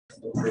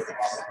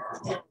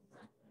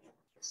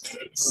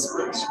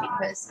Switch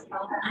because I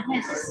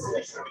had to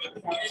switch it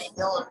and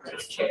I'm going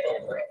to share it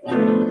right here.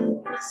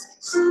 When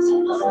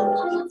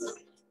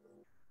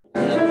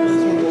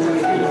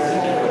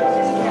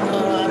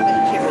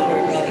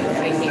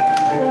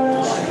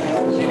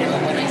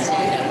I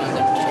stand up, I'm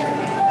going to share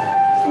it.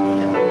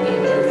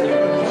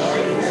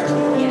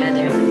 Yeah,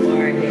 there's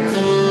more here.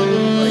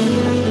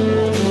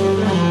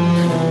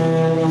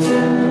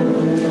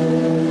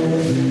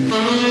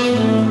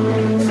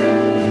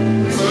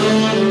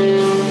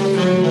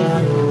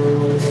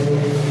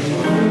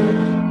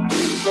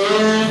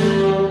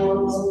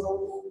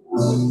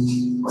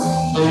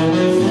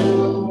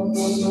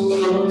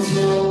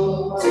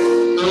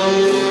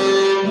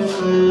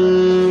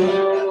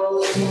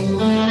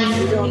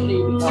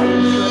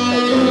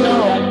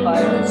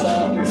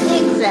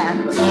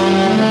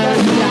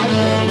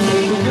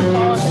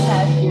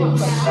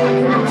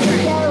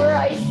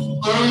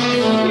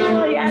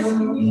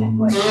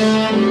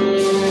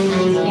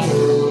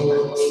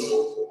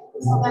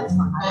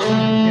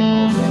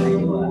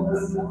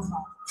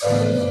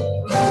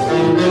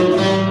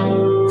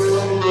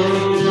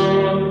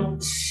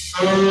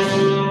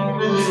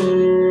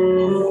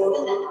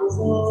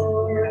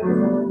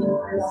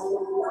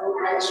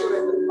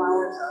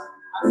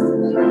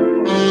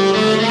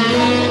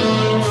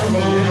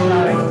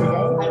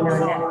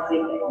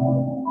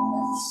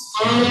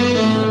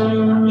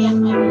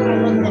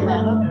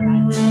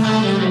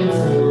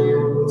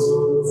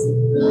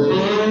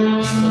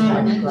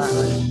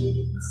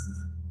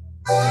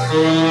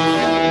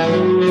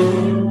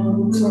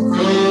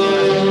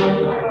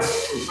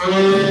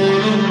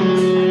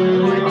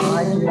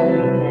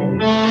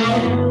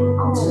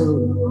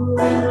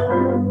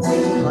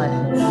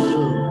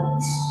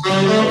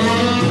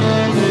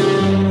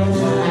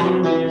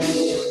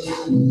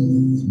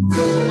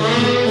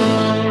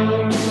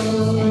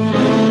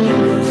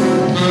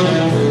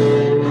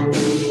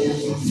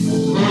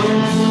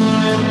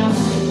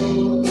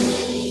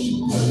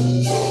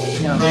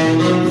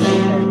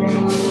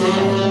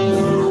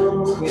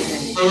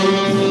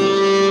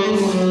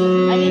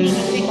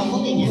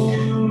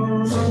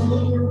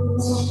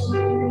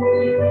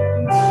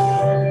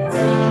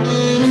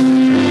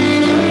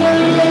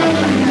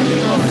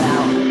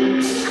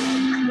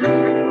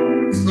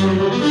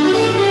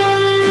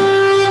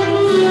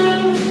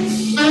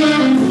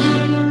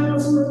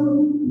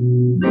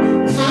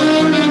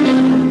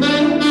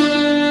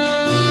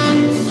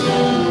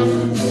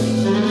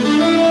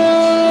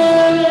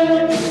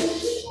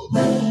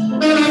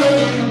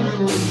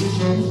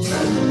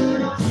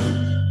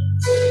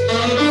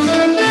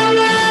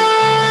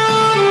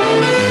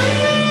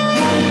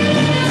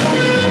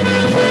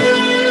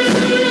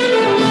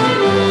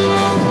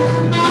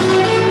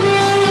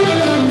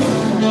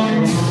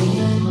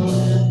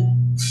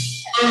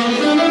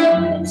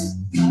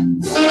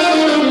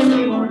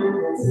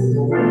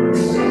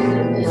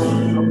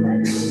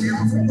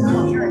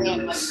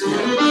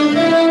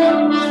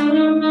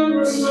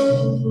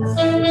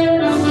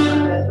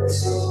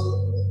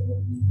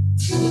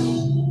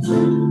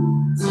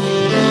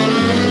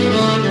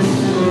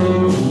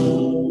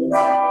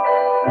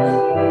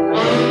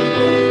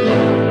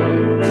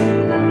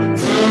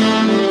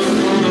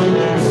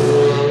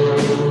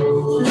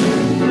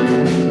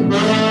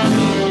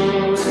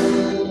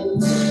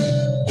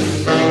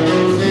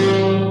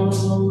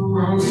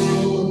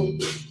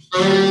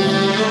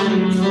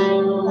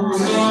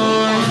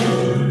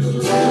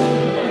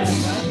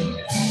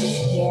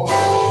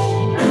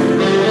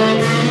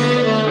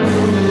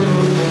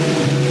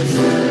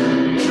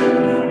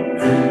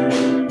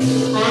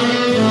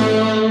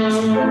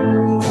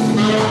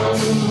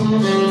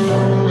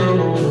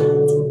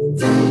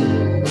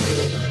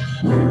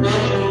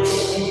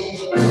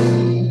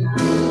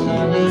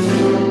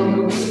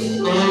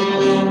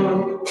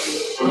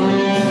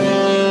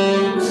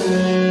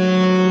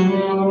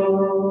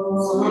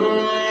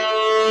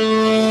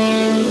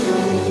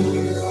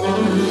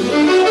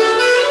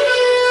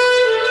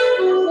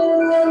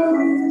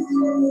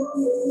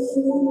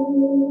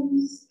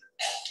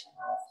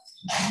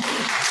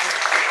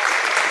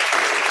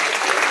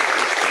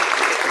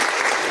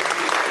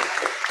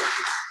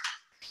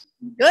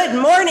 Good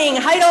morning,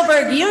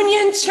 Heidelberg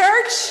Union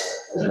Church.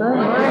 Good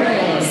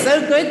morning.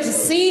 So good to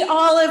see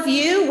all of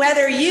you,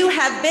 whether you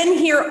have been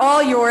here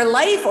all your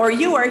life or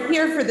you are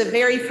here for the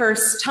very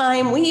first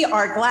time. We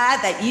are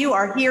glad that you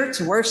are here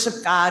to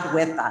worship God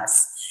with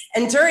us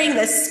and during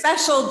this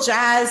special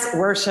jazz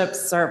worship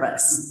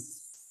service.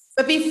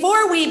 But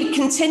before we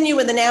continue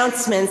with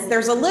announcements,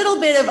 there's a little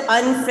bit of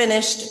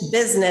unfinished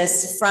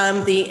business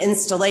from the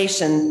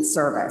installation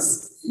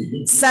service.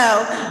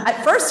 So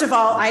first of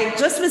all, I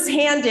just was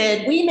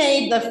handed, we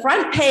made the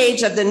front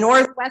page of the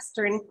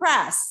Northwestern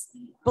Press,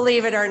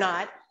 believe it or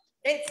not.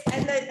 And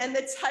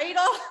the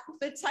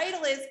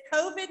title is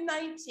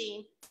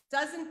COVID-19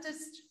 Doesn't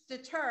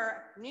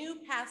Deter New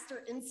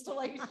Pastor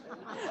Installation.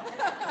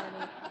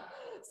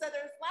 So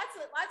there's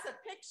lots of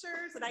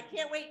pictures and I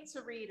can't wait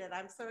to read it.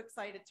 I'm so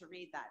excited to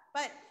read that.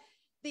 But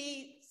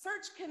The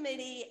search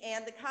committee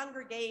and the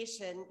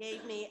congregation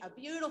gave me a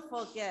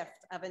beautiful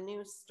gift of a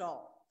new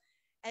stole.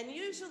 And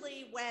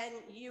usually when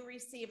you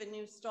receive a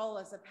new stole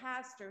as a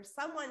pastor,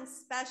 someone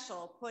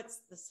special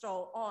puts the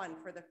stole on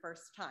for the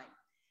first time.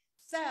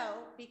 So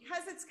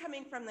because it's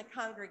coming from the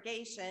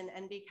congregation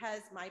and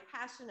because my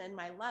passion and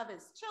my love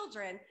is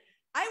children,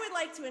 I would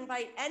like to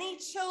invite any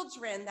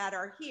children that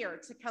are here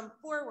to come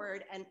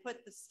forward and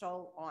put the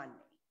stole on me.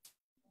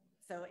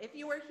 So if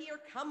you are here,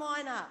 come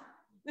on up.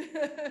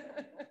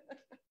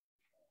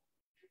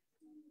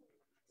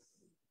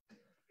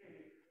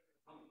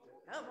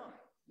 Come on.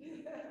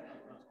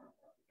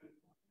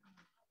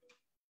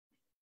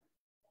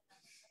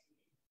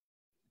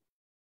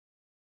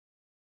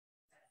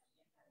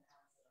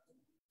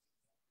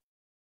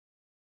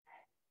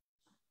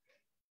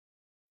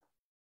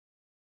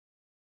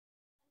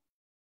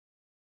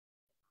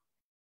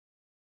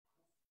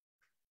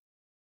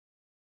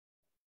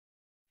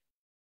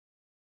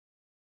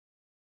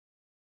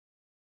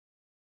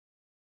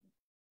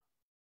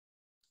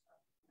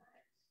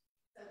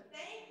 So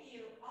thank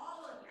you,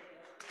 all of you.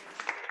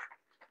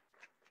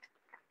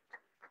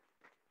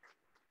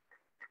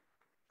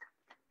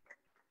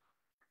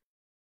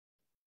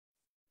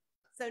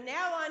 So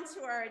now on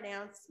to our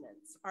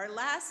announcements. Our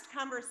last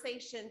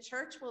conversation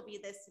church will be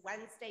this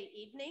Wednesday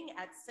evening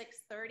at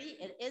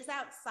 6:30. It is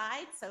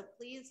outside, so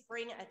please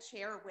bring a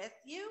chair with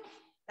you.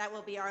 That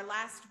will be our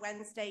last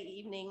Wednesday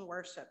evening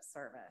worship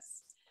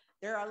service.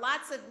 There are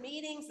lots of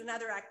meetings and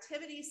other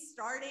activities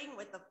starting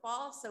with the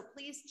fall, so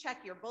please check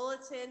your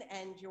bulletin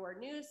and your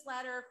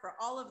newsletter for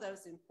all of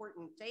those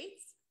important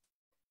dates.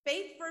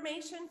 Faith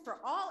formation for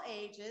all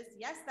ages.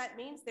 Yes, that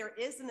means there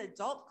is an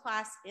adult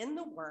class in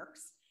the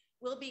works.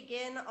 Will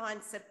begin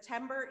on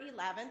September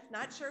 11th.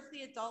 Not sure if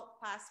the adult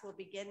class will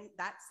begin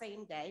that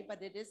same day,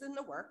 but it is in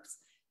the works.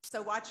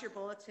 So watch your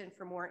bulletin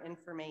for more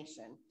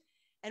information.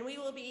 And we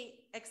will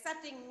be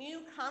accepting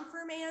new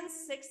confirmands,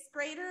 sixth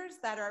graders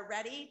that are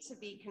ready to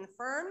be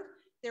confirmed.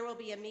 There will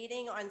be a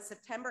meeting on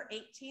September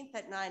 18th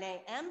at 9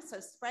 a.m. So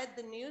spread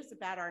the news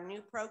about our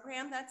new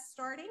program that's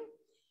starting.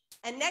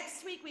 And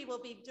next week, we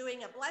will be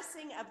doing a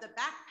blessing of the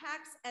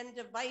backpacks and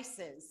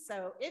devices.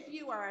 So if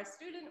you are a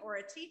student or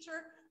a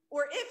teacher,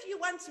 or if you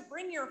want to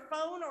bring your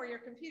phone or your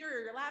computer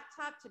or your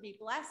laptop to be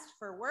blessed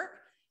for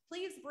work,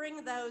 please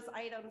bring those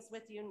items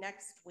with you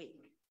next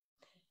week.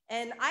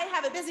 And I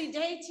have a busy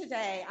day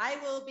today. I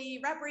will be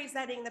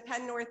representing the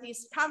Penn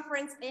Northeast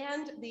Conference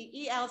and the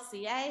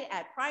ELCA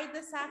at Pride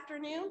this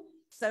afternoon.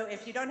 So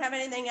if you don't have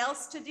anything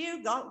else to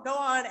do, go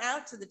on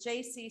out to the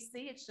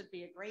JCC. It should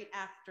be a great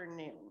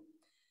afternoon.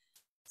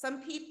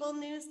 Some people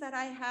news that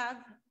I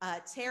have,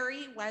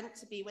 Terry went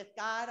to be with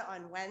God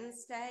on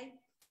Wednesday.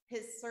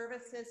 His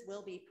services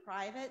will be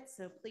private,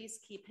 so please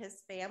keep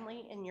his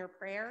family in your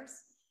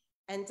prayers.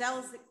 And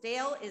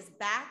Dale is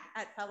back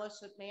at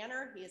Fellowship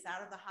Manor. He is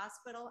out of the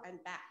hospital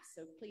and back,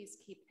 so please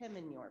keep him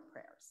in your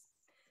prayers.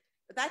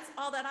 But that's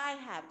all that I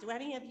have. Do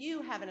any of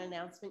you have an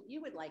announcement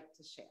you would like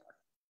to share?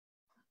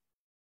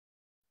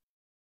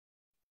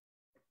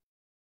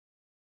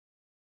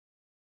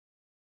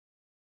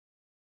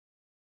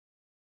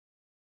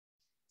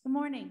 Good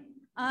morning.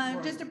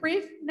 Just a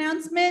brief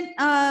announcement.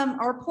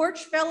 Our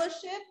Porch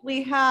Fellowship,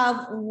 we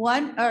have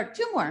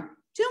two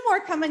more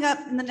coming up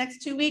in the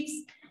next 2 weeks.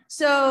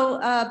 So,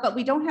 but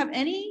we don't have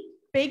any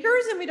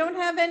bakers and we don't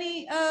have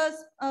any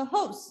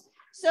hosts.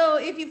 So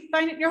if you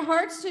find it in your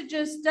hearts to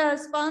just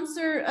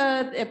sponsor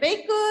a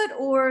baked good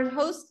or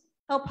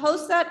help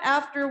host that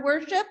after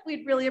worship,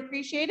 we'd really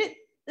appreciate it.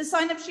 The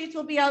sign-up sheets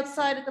will be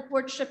outside at the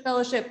Porch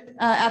Fellowship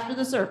after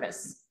the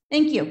service.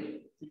 Thank you.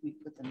 Did we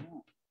put them out?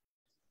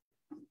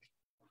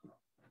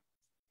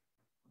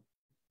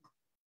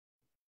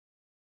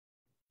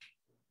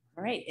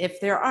 All right, if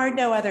there are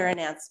no other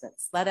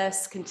announcements, let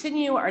us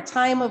continue our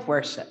time of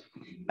worship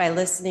by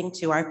listening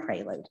to our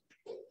prelude.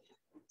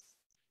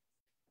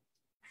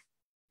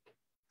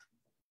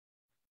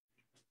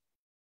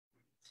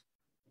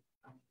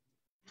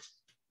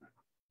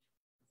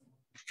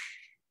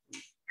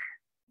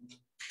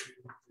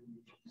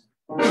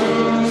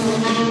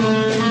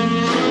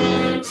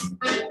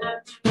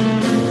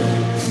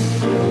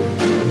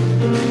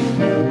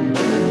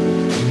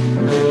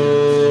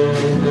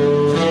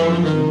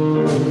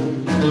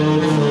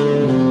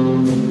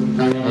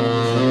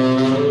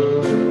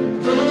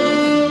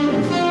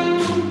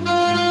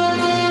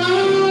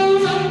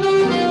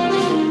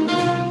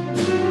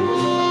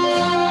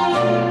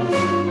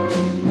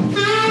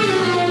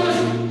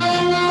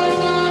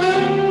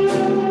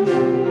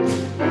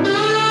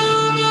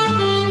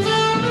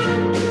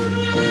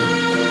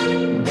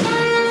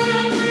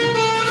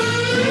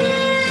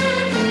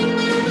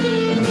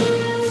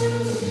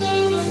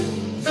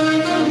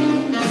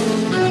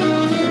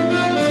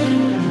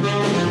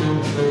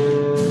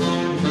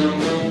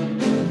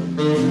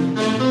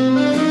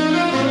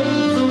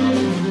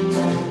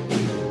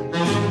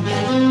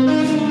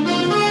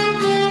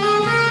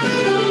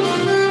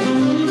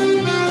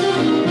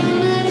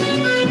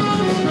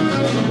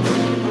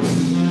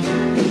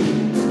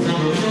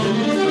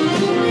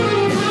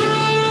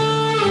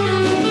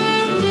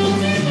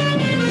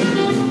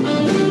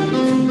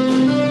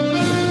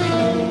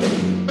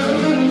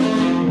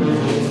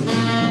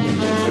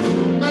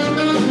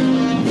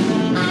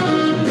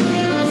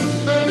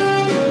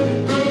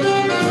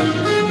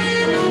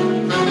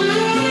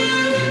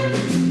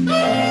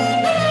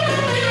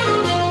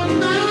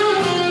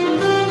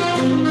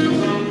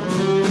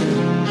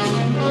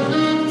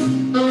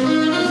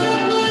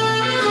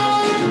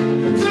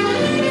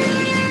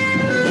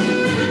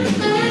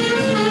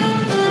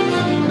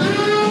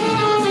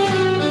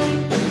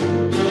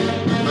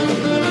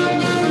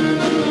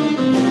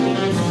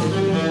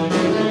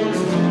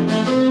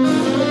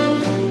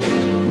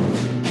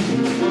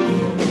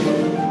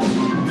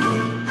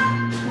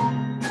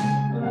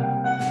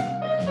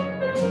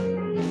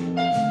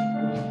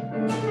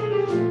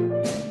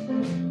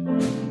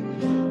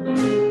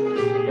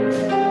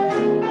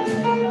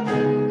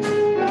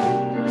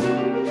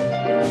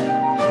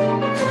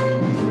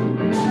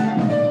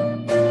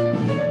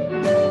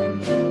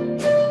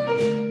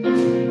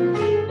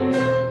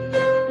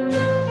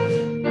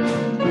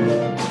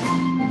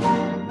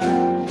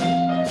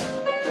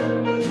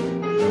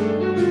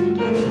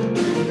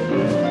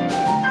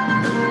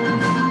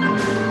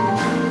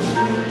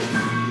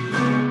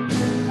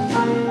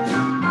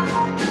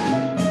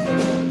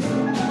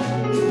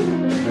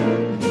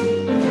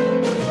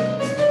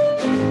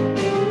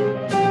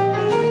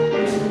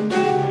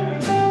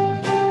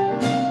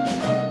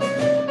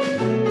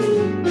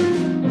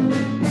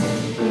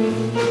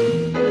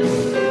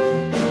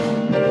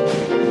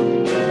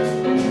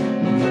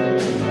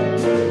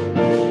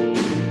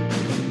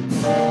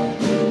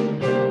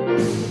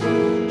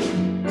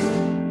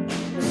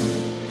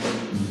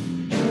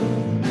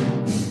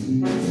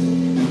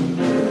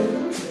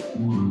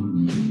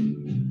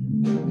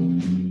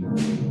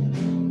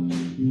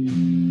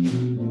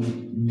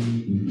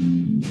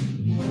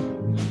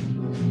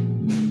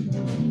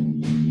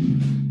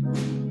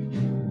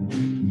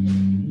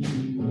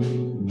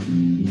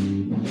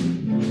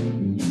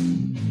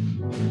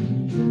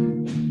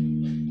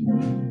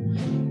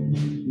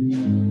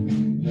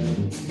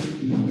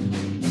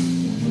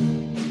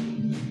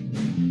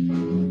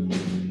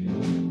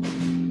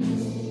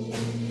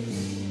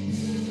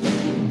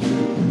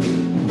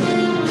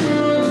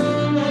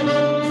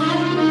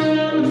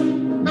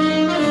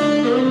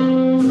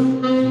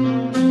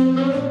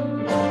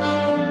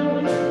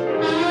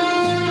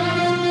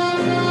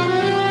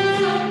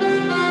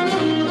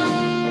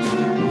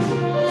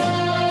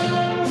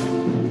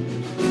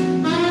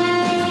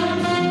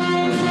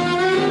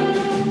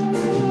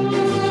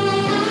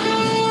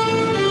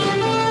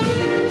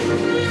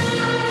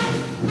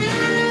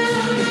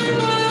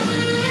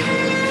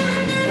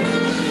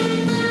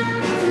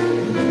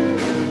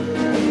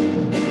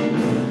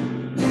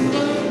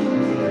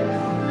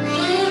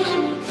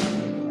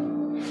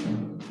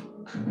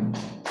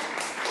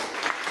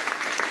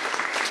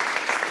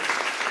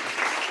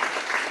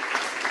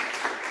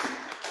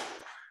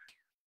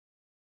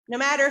 No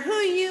matter who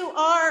you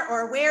are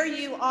or where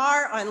you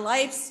are on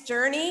life's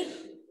journey,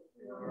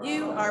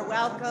 you are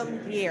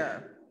welcome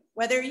here.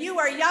 Whether you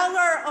are young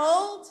or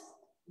old,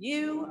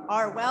 you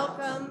are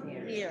welcome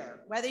here.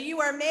 Whether you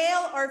are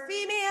male or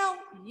female,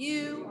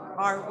 you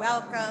are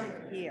welcome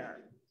here.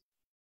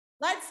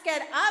 Let's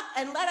get up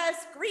and let us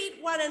greet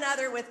one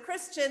another with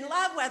Christian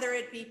love, whether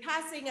it be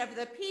passing of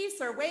the peace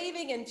or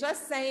waving and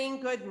just saying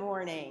good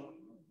morning.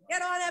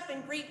 Get on up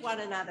and greet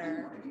one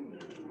another.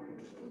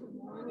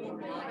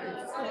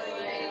 You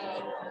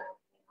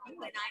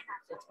and I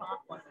have to talk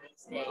one of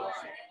these days.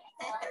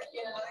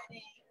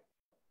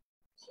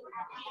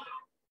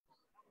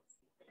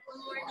 Good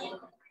morning.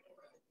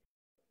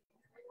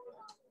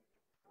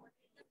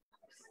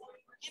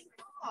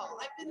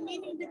 I've been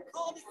meaning to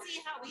call to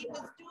see how he was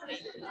doing.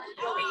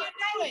 How are you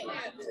doing?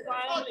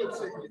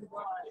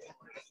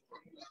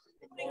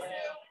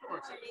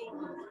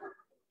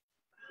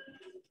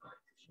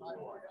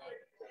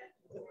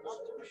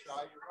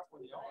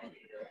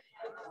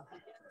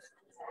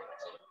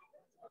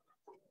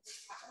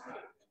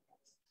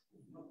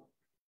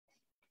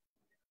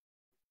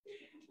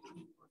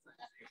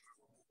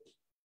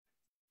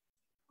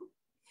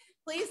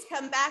 Please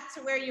come back to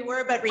where you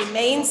were, but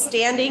remain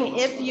standing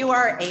if you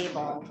are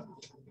able.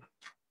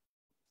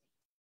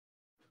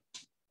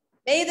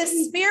 May the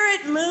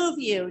Spirit move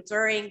you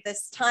during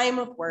this time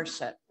of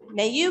worship.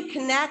 May you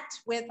connect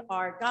with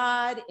our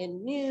God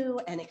in new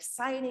and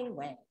exciting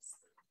ways,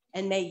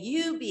 and may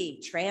you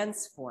be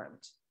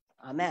transformed.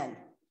 Amen.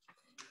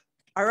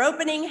 Our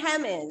opening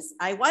hymn is,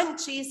 I Want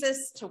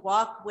Jesus to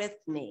Walk With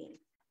Me.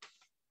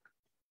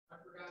 I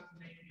forgot to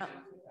make it.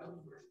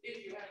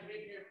 If you haven't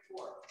been here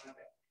before,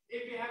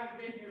 if you haven't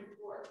been here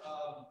before, the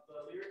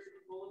lyrics of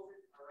the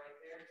bulletin are right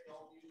there.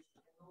 Don't use the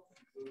hymnal,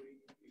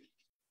 including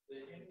the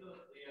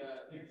hymnal, the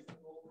lyrics of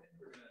the bulletin.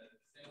 We're gonna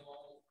sing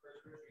along with the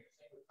first verse. We're gonna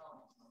sing with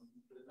Tom to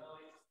the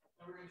melody,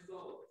 and we're gonna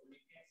solo. So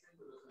you can't sing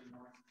with us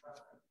anymore.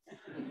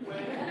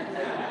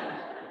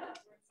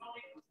 When Tony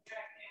comes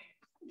back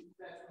in,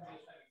 that's when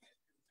we'll sing again.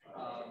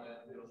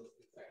 And it'll just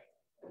be a second.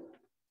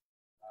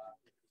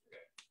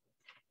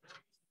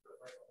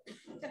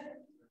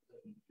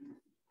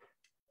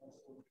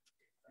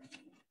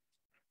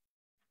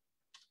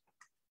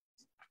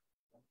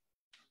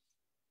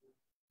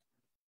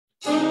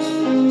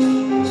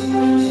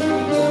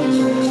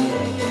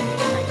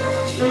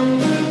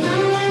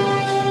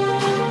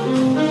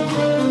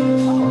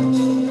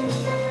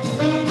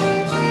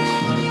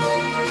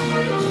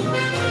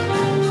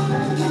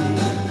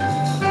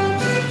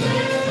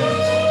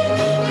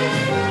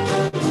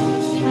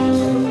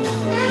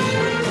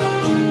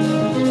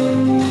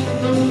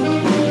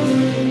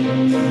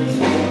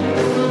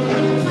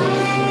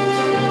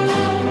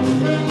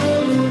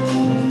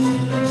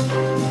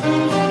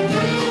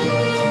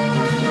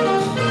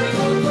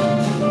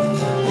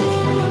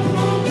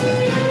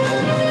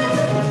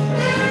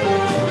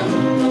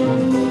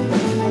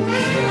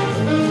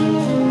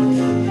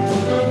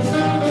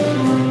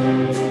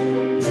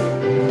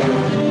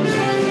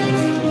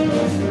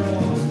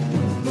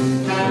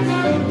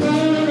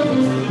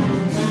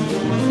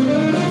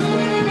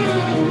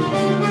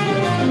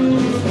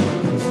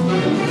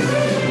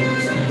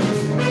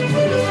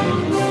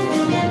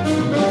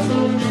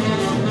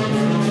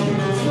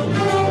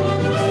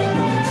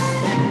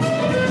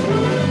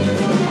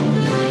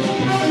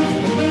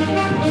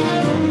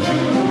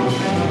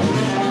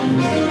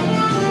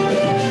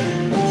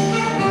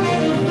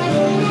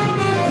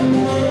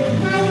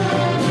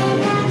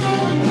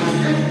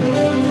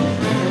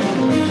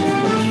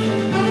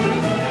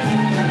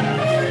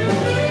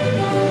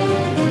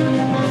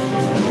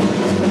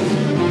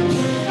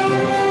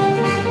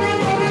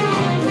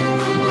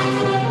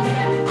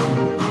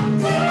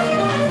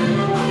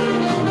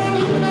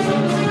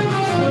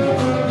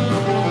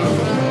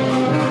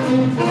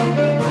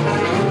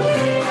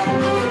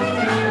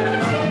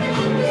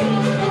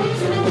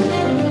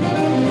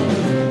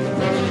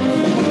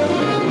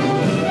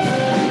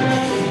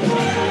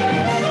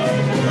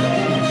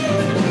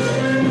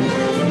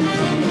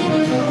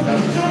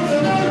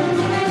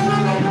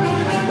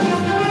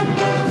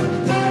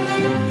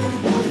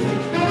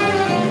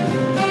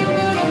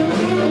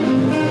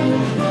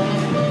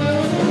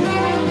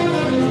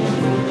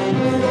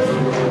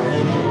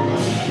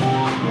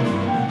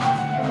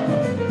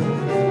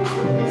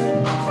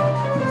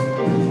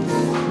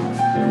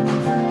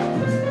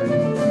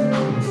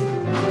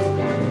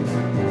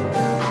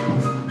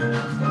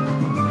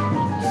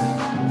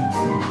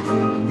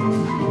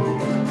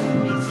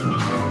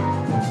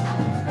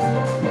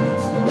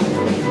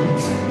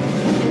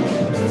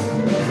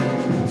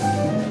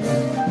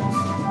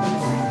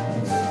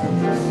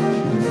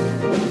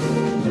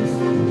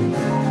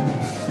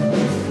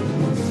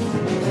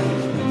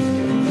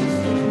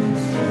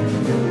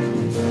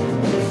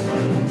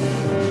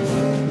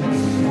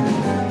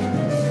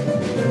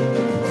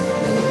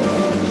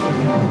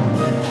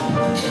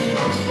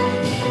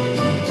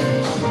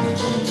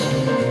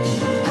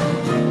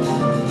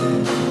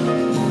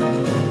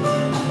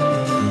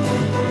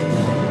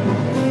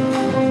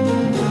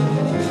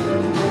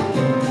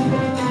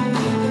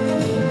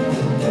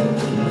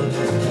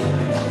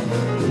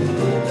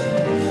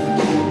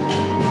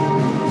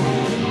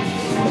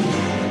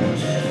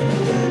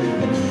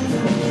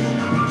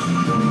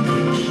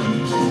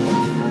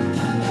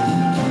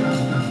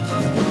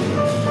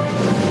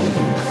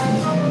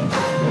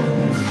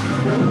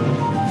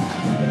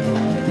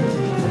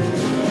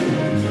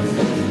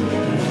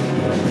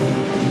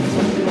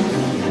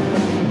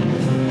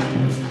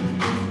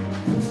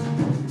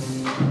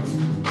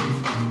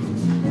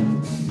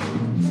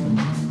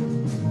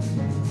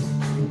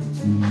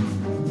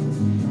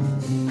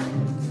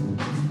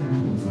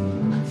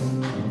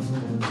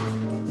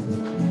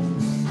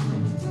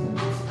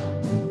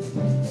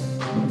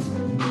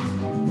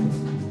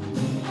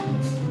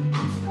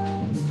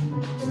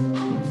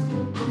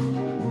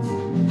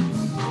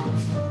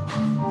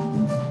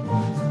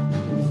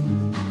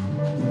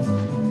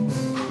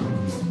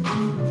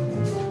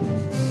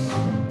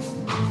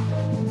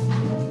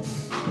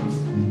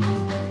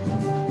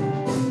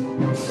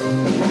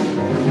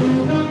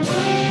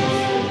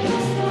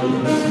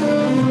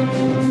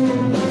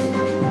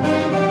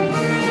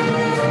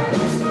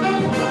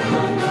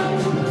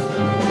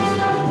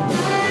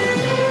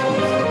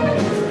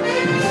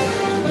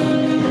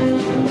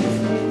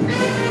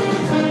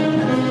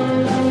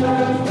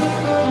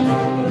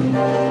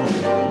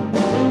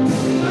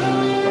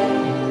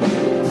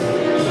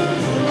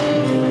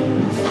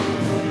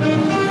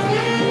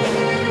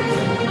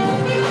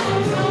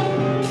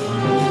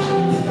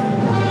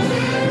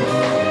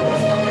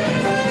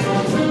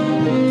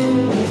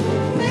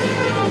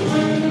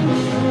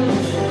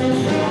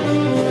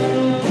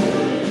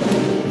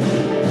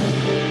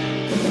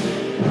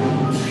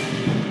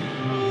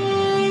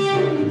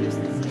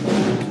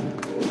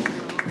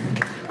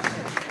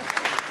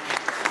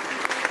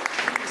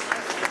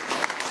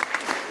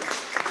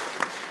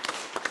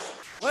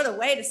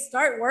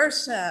 start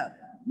worship.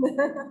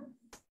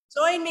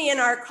 Join me in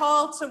our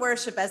call to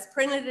worship as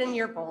printed in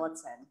your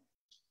bulletin.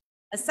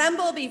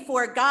 Assemble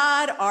before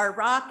God, our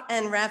rock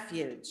and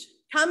refuge.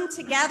 Come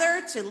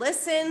together to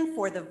listen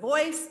for the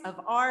voice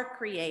of our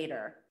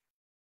Creator.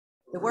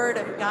 The word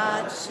of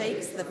God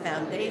shakes the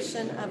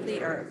foundation of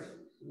the earth.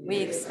 We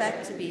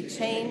expect to be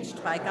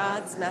changed by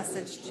God's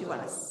message to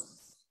us.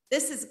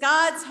 This is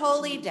God's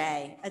holy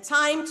day, a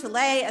time to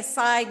lay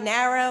aside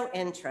narrow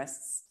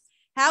interests.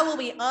 How will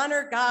we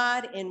honor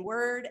God in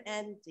word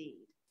and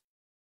deed?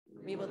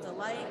 We will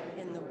delight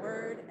in the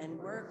word and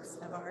works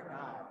of our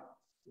God.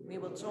 We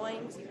will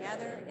join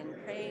together in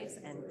praise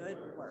and good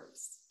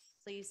works.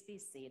 Please be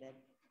seated.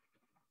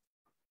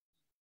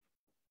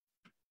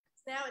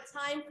 It's now a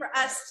time for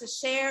us to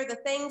share the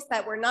things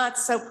that we're not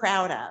so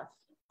proud of,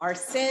 our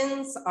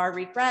sins, our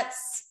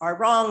regrets, our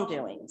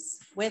wrongdoings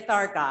with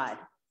our God,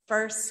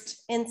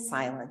 first in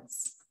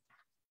silence.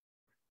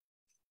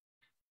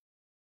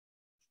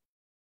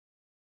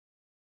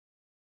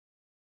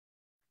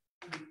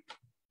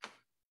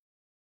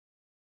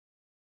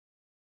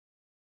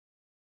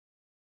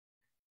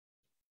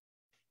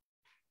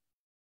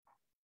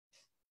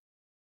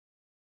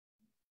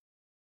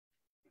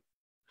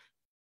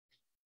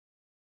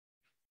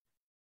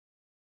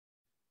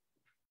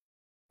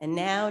 And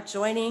now,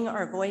 joining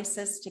our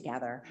voices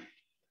together,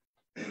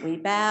 we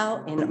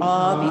bow in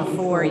awe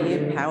before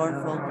you,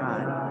 powerful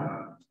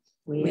God.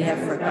 We have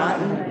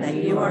forgotten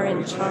that you are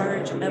in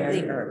charge of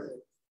the earth.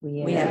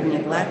 We have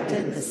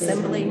neglected the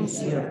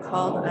siblings you have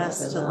called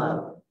us to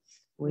love.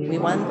 We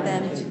want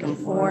them to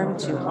conform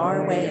to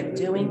our way of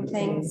doing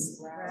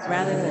things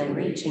rather than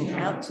reaching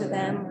out to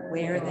them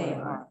where they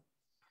are.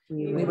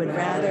 We would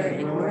rather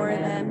ignore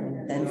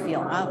them than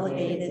feel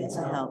obligated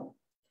to help.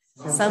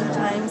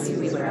 Sometimes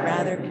we would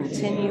rather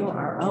continue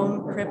our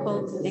own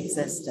crippled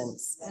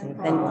existence than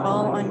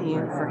call on you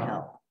for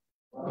help.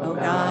 Oh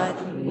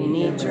God, we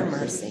need your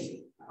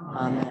mercy.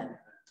 Amen.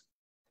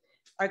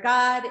 Our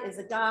God is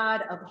a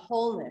God of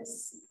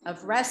wholeness,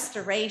 of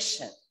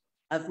restoration,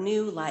 of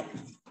new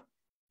life.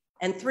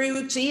 And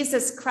through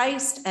Jesus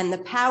Christ and the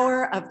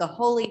power of the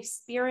Holy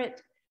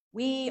Spirit,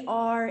 we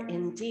are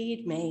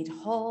indeed made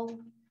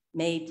whole,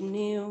 made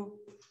new,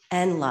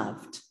 and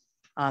loved.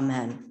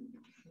 Amen.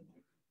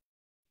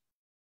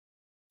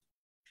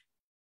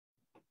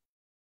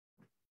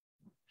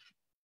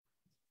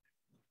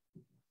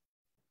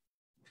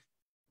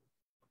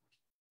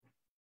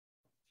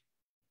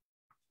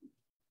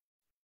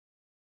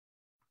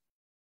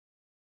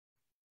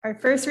 Our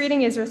first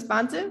reading is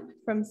responsive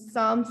from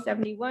Psalm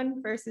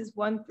 71, verses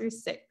 1 through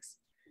 6.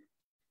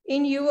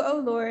 In you,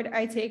 O Lord,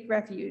 I take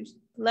refuge.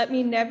 Let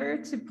me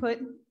never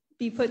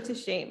be put to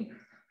shame.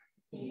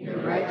 In your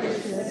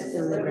righteousness,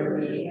 deliver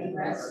me and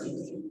rescue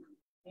me.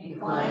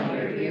 Incline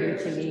your ear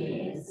to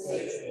me and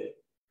save me.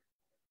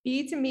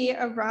 Be to me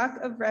a rock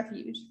of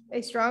refuge,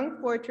 a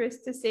strong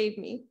fortress to save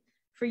me,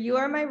 for you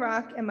are my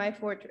rock and my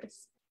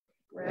fortress.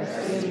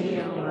 Rescue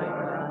me, O my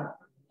God,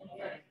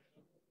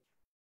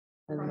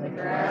 from the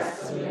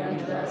grasp of the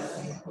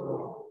unjust and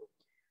cruel.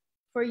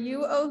 For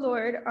you, O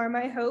Lord, are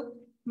my hope,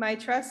 my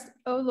trust,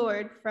 O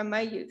Lord, from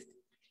my youth.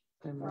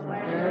 From my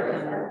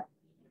birth,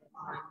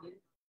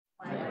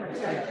 my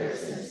protector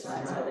since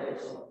my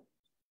mother's womb.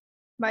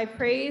 My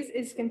praise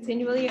is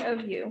continually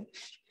of you.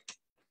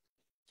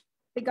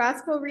 The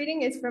gospel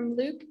reading is from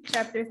Luke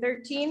chapter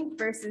 13,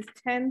 verses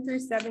 10 through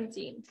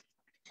 17.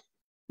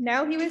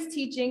 Now he was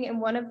teaching in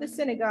one of the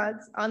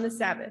synagogues on the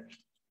Sabbath.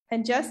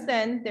 And just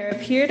then there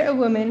appeared a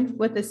woman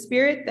with a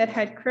spirit that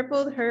had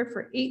crippled her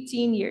for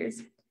 18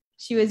 years.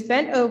 She was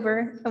bent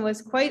over and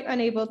was quite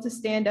unable to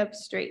stand up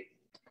straight.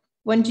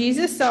 When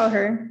Jesus saw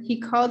her,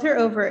 he called her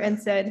over and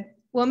said,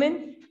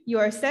 "Woman, you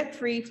are set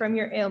free from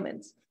your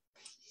ailments."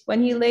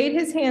 When he laid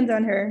his hands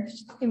on her,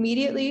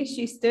 immediately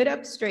she stood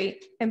up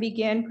straight and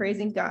began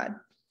praising God.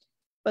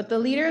 But the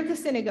leader of the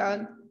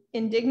synagogue,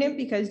 indignant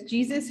because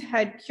Jesus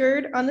had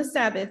cured on the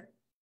Sabbath,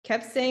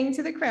 kept saying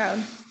to the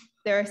crowd,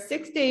 "There are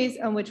 6 days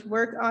on which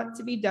work ought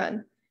to be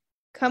done.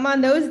 Come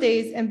on those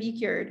days and be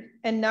cured,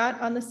 and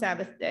not on the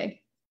Sabbath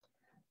day."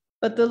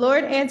 But the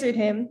Lord answered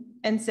him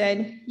and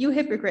said, "You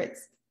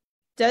hypocrites,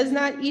 does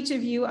not each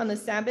of you on the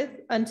Sabbath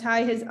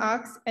untie his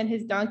ox and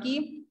his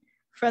donkey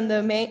from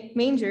the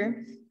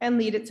manger and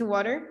lead it to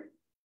water?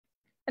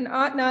 And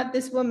ought not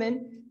this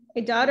woman,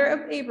 a daughter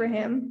of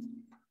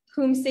Abraham,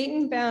 whom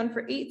Satan bound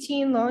for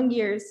 18 long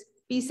years,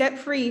 be set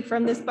free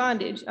from this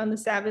bondage on the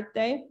Sabbath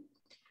day?"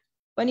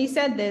 When he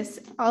said this,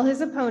 all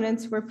his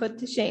opponents were put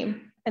to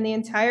shame, and the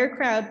entire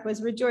crowd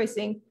was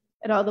rejoicing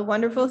at all the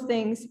wonderful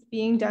things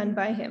being done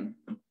by him.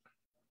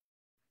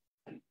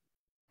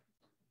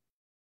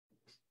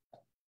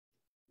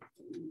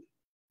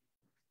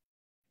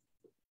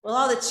 Will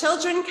all the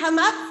children come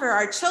up for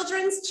our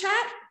children's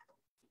chat?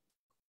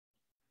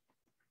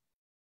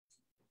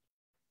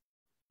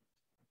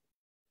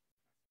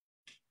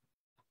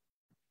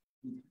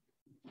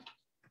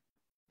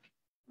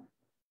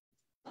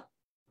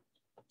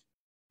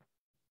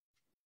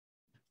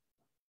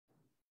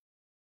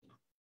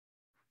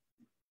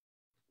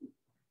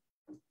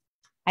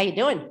 How you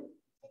doing?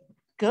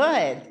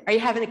 Good. Are you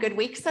having a good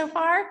week so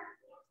far?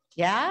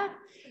 Yeah?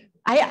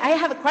 I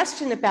have a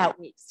question about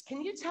weeks.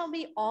 Can you tell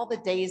me all the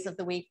days of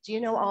the week? Do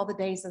you know all the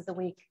days of the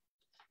week?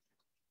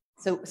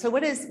 So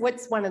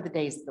what's one of the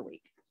days of the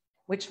week?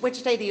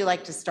 Which day do you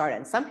like to start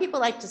on? Some people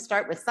like to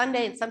start with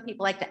Sunday and some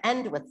people like to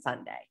end with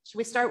Sunday. Should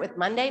we start with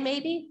Monday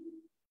maybe?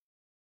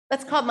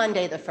 Let's call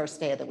Monday the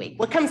first day of the week.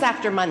 What comes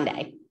after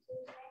Monday?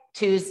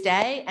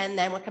 Tuesday, and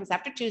then what comes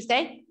after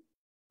Tuesday?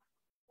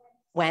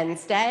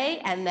 Wednesday,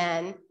 and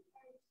then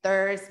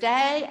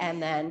Thursday, and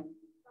then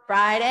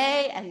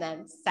Friday, and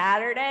then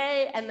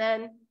Saturday, and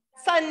then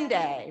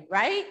Sunday,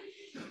 right?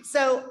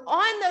 So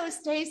on those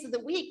days of the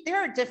week, there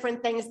are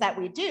different things that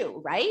we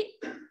do, right?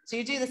 So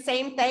you do the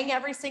same thing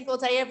every single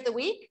day of the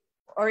week,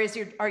 or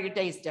are your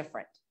days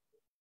different?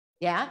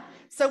 Yeah?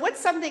 So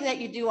what's something that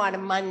you do on a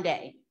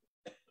Monday?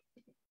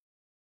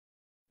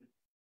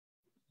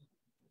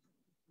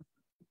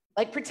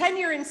 Like pretend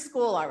you're in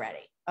school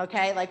already,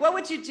 okay? Like what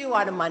would you do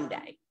on a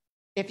Monday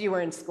if you were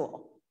in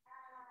school?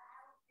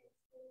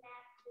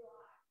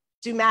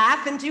 Do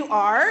math and do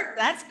art.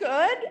 That's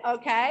good.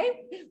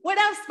 Okay. What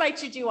else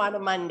might you do on a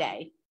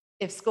Monday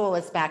if school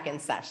is back in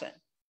session?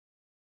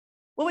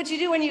 What would you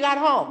do when you got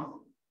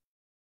home?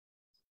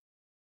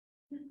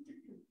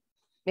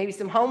 Maybe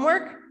some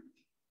homework?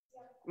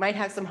 Might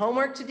have some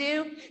homework to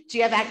do. Do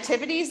you have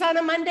activities on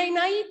a Monday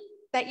night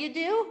that you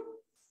do?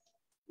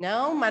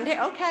 No, Monday.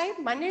 Okay.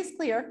 Monday's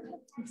clear.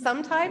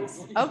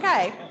 Sometimes.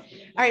 Okay.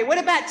 All right. What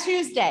about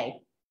Tuesday?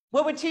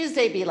 What would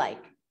Tuesday be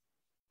like?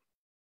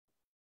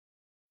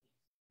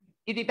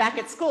 You'd be back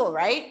at school,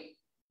 right?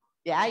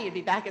 Yeah, you'd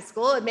be back at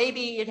school and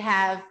maybe you'd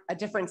have a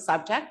different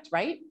subject,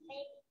 right?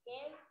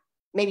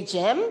 Maybe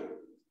gym.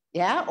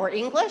 Yeah, or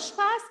English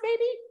class,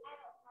 maybe?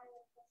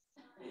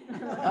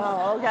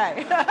 Oh,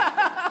 okay.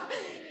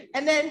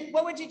 And then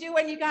what would you do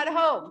when you got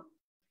home?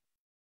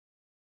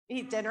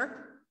 Eat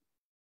dinner.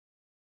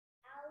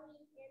 I'll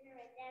eat dinner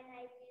and then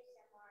I do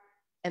some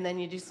art. And then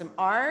you do some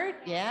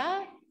art,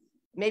 yeah?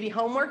 Maybe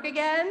homework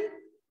again,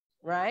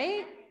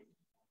 right?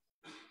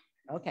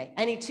 Okay,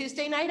 any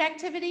Tuesday night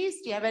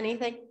activities? Do you have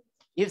anything?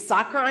 You have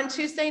soccer on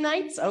Tuesday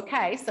nights?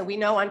 Okay, so we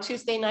know on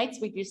Tuesday nights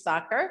we do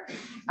soccer.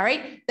 All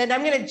right, then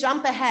I'm gonna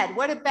jump ahead.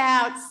 What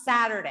about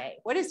Saturday?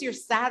 What is your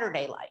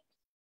Saturday like?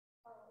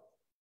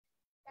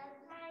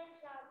 Sometimes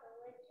on the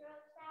winter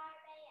of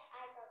Saturday,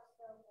 I go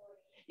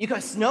snowboarding. You go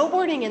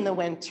snowboarding in the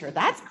winter.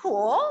 That's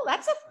cool.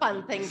 That's a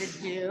fun thing to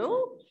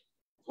do.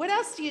 What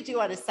else do you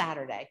do on a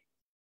Saturday?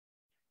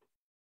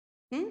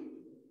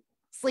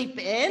 Sleep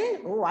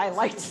in? Oh, I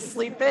like to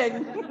sleep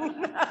in.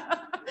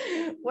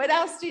 What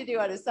else do you do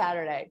on a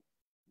Saturday?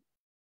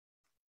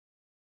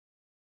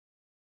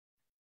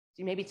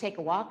 Do you maybe take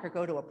a walk or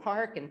go to a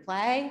park and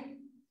play?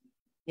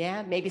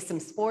 Yeah, maybe some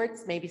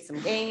sports, maybe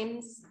some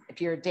games. If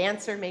you're a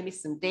dancer, maybe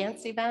some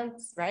dance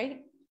events,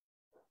 right?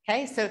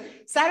 Okay, so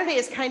Saturday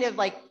is kind of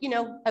like, you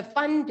know, a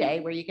fun day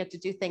where you get to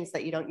do things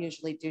that you don't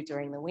usually do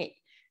during the week.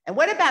 And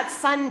what about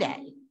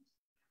Sunday?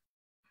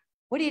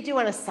 What do you do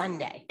on a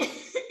Sunday?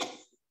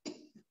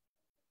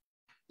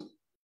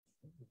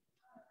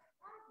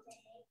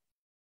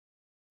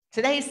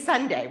 Today's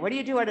Sunday. What do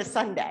you do on a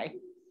Sunday?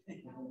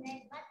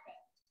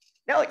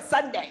 No, it's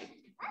Sunday.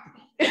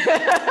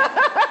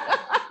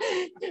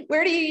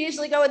 Where do you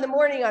usually go in the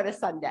morning on a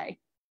Sunday?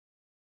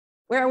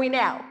 Where are we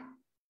now?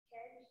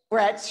 We're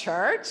at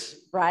church,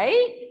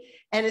 right?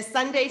 And is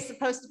Sunday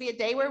supposed to be a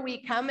day where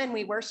we come and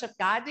we worship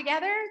God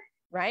together,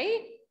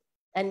 right?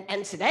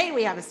 And today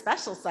we have a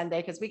special Sunday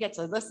because we get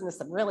to listen to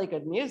some really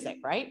good music,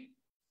 right?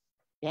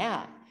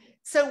 Yeah.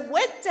 So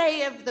what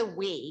day of the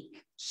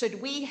week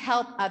should we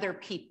help other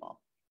people?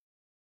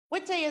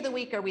 What day of the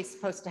week are we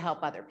supposed to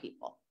help other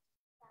people?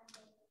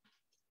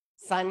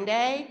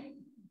 Sunday?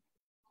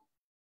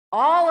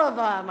 All of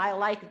them. I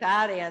like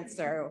that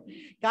answer.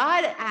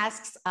 God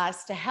asks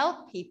us to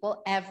help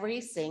people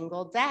every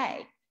single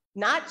day,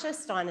 not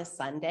just on a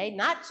Sunday,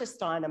 not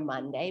just on a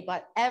Monday,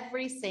 but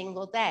every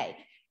single day.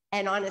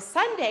 And on a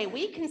Sunday,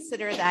 we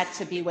consider that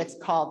to be what's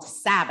called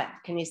Sabbath.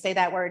 Can you say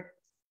that word?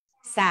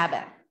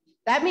 Sabbath.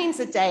 That means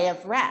a day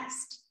of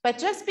rest. But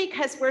just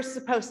because we're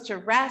supposed to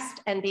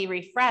rest and be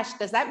refreshed,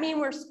 does that mean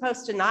we're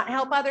supposed to not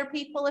help other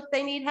people if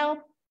they need help?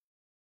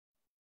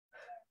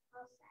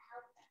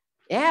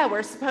 Yeah,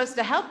 we're supposed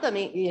to help them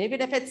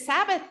even if it's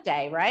Sabbath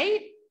day,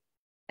 right?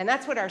 And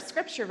that's what our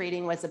scripture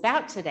reading was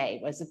about today,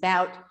 was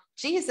about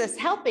Jesus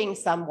helping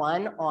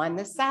someone on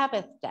the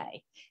Sabbath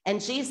day. And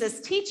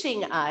Jesus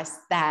teaching us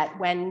that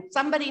when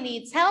somebody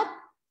needs help,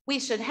 we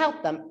should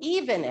help them,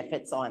 even if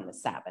it's on the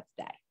Sabbath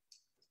day.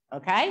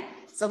 Okay,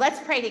 so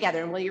let's pray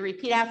together. And will you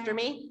repeat after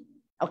me?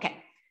 Okay.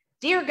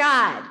 Dear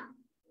God,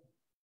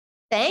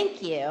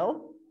 thank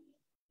you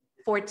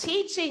for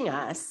teaching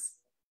us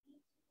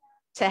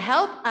to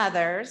help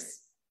others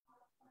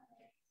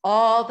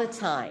all the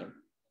time.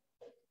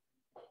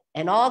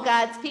 And all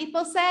God's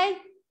people say,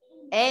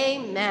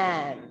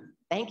 amen.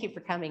 Thank you for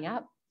coming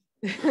up.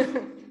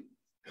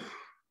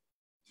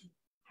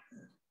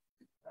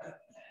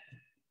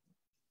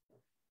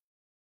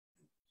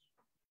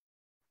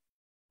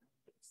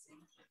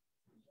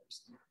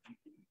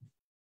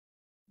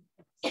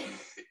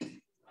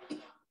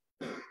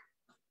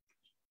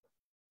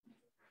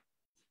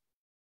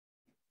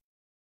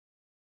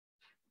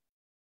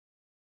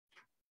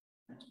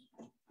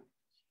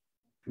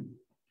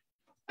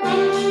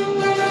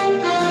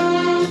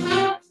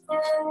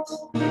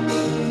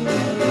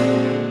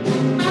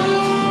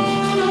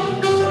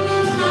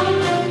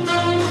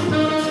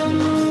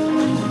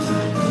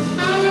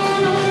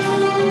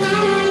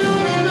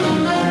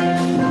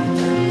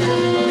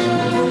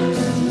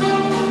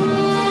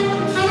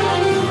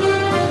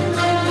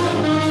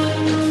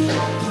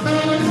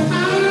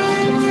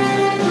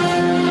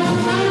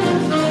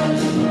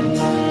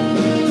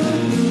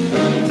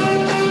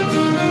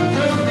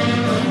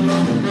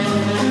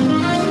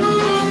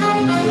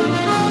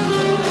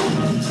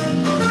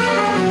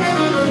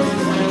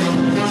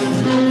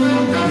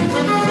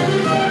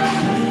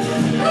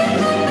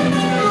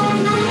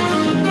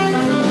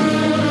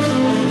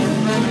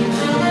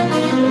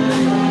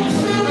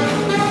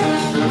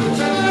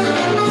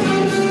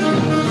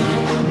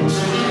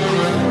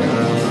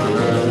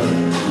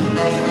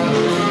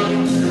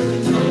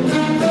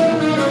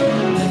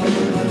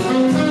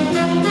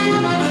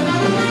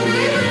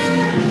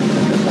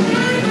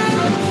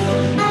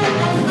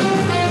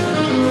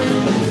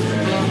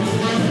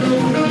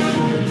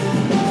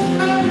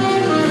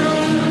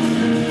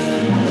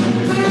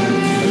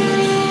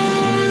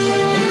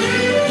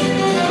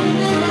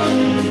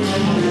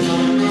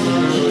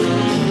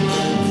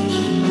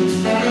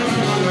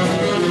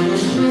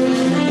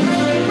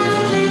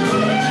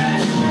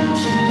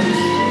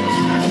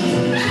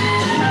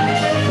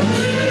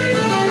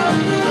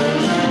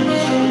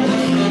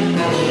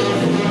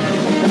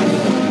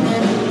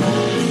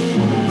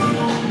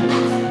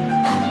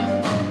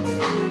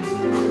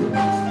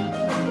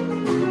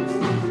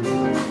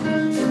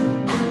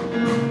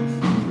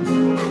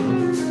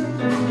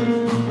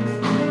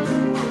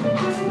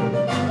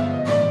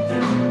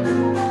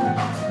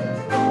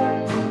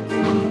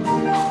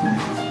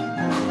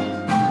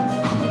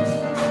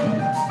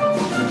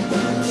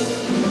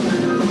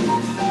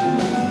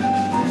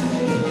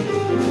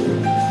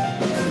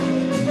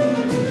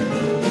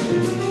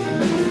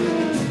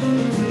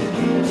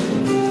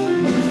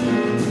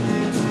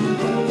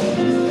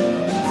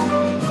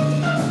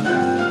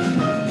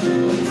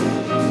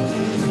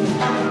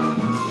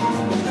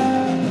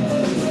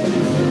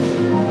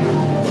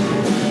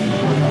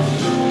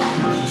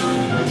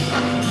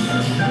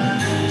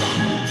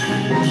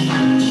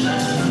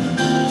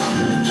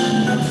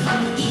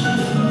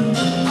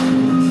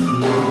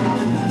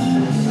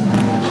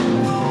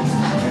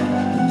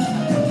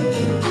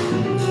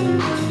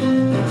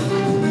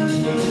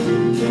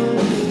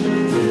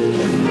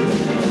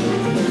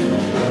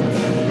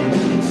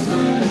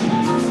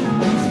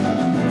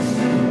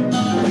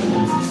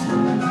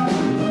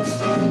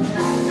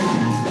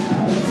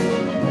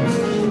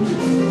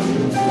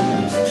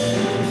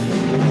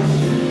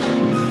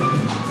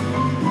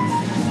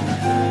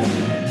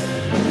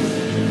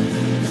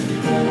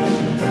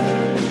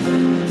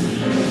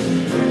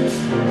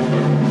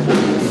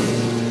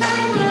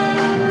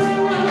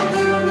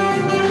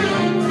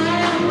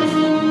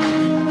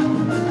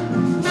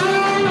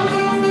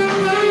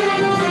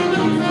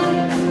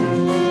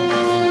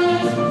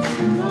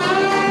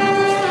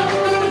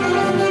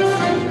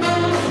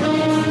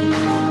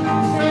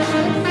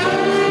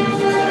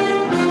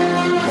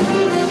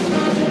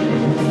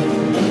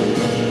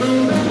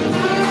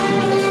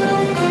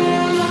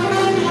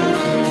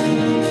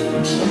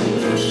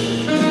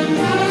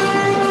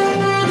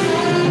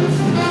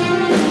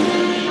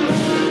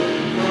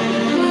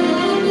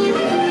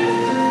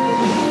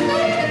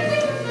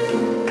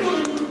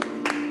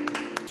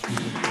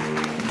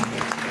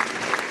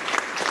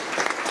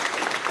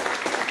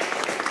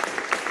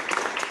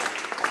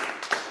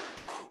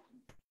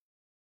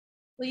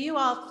 Will you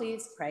all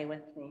please pray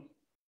with me?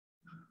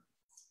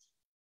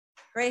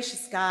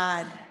 Gracious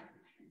God,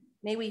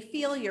 may we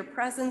feel your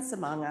presence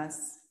among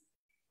us.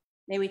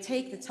 May we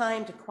take the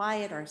time to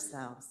quiet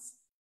ourselves,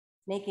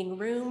 making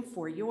room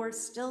for your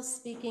still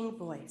speaking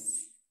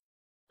voice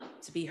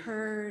to be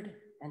heard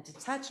and to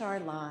touch our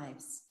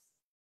lives,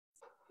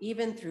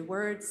 even through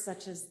words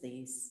such as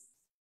these.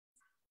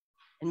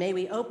 And may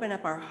we open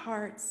up our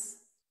hearts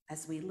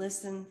as we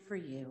listen for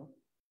you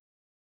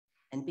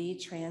and be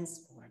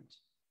transformed.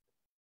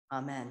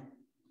 Amen.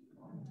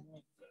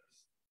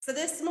 So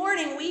this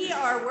morning we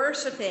are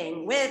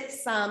worshiping with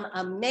some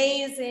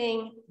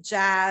amazing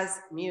jazz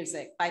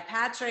music by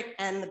Patrick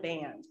and the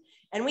band.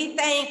 And we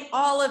thank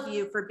all of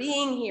you for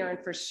being here and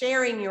for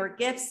sharing your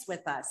gifts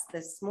with us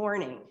this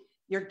morning,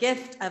 your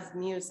gift of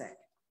music.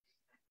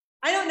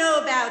 I don't know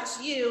about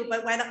you,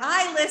 but when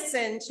I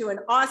listen to an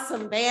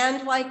awesome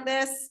band like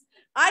this,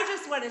 I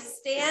just want to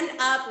stand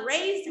up,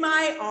 raise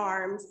my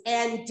arms,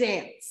 and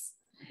dance.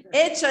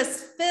 It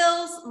just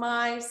fills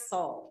my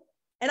soul.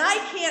 And I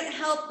can't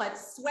help but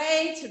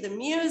sway to the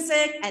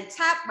music and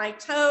tap my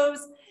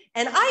toes,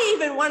 and I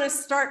even want to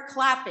start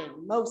clapping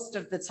most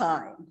of the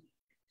time.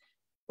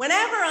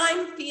 Whenever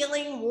I'm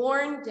feeling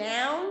worn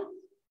down,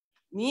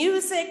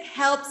 Music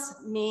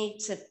helps me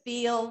to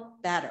feel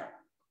better.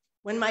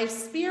 When my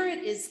spirit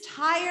is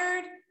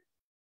tired,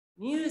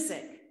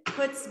 music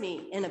puts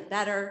me in a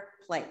better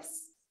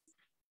place.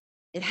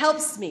 It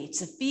helps me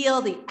to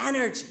feel the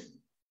energy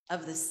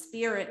of the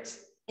Spirit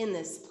in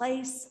this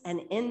place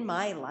and in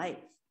my life.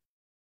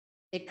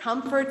 It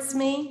comforts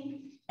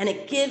me and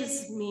it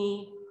gives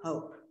me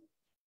hope.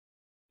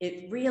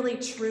 It really,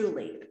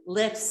 truly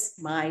lifts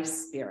my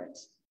spirit,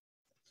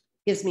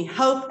 gives me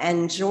hope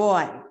and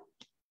joy.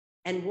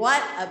 And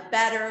what a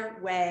better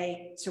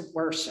way to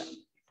worship.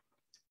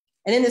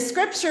 And in the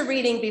scripture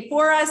reading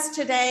before us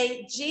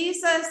today,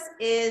 Jesus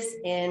is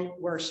in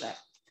worship.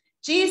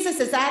 Jesus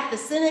is at the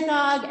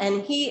synagogue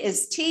and he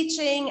is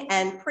teaching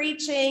and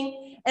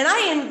preaching. And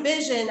I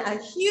envision a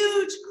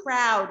huge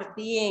crowd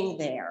being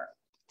there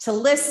to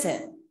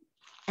listen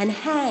and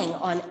hang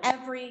on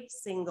every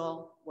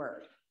single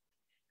word.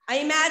 I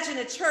imagine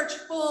a church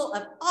full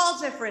of all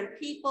different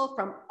people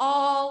from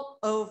all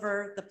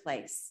over the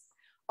place,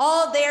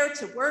 all there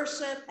to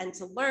worship and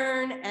to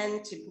learn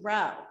and to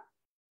grow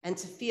and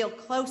to feel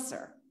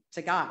closer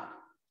to God.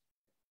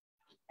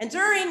 And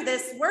during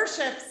this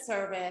worship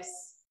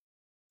service,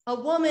 a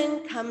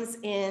woman comes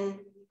in,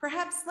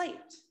 perhaps late.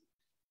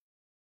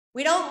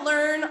 We don't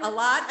learn a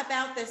lot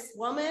about this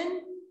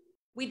woman.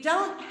 We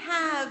don't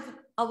have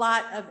a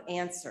lot of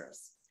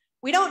answers.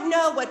 We don't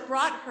know what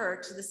brought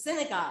her to the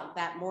synagogue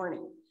that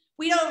morning.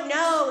 We don't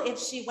know if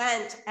she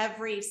went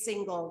every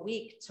single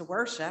week to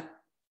worship.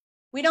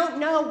 We don't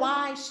know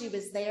why she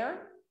was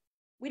there.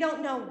 We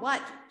don't know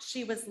what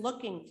she was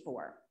looking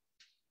for.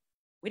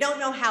 We don't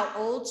know how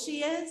old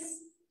she is.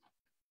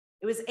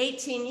 It was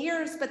 18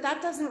 years, but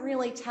that doesn't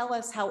really tell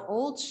us how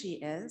old she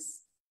is.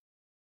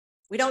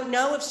 We don't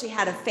know if she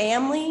had a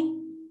family,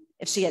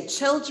 if she had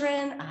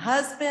children, a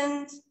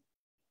husband.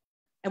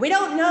 And we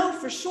don't know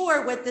for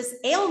sure what this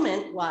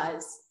ailment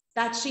was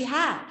that she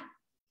had.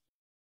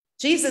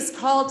 Jesus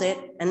called it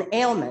an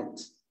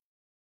ailment.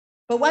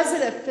 But was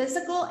it a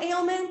physical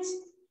ailment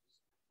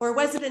or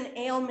was it an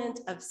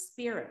ailment of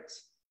spirit?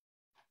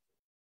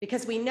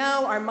 Because we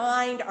know our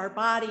mind, our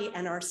body,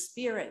 and our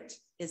spirit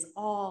is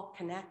all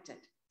connected.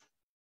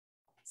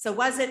 So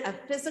was it a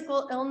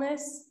physical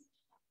illness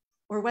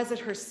or was it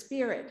her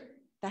spirit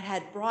that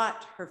had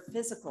brought her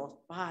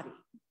physical body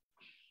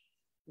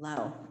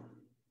low?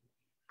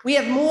 We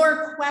have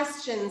more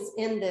questions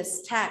in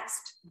this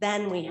text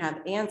than we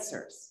have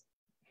answers.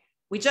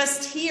 We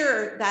just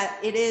hear that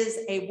it is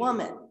a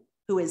woman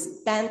who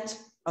is bent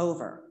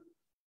over,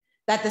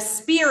 that the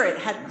spirit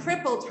had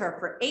crippled her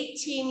for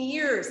 18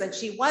 years and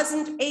she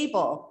wasn't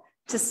able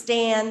to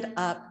stand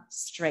up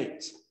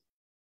straight.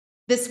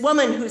 This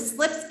woman who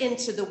slips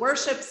into the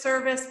worship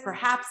service,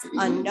 perhaps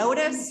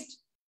unnoticed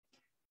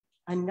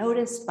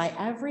by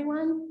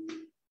everyone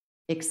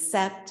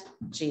except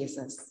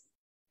Jesus.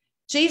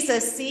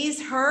 Jesus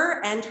sees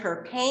her and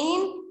her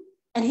pain,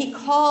 and he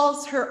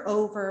calls her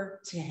over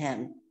to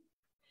him,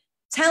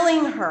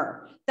 telling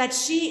her that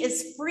she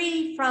is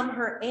free from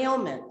her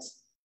ailment.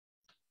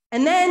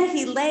 And then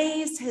he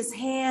lays his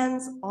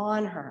hands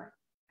on her.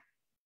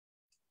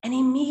 And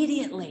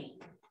immediately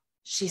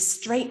she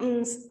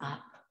straightens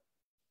up.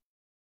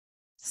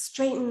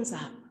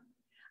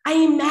 I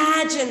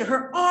imagine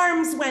her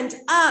arms went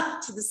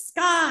up to the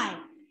sky.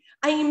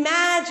 I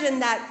imagine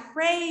that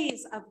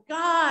praise of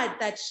God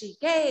that she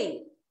gave.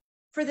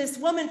 For this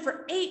woman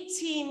for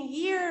 18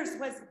 years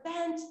was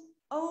bent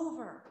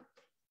over,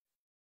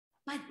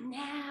 but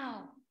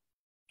now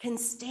can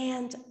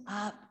stand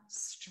up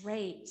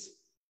straight.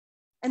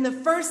 And the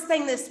first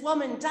thing this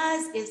woman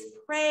does is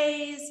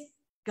praise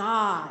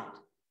God.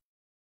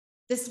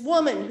 This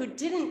woman who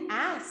didn't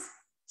ask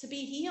to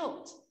be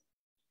healed.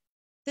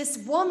 This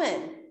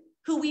woman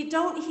who we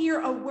don't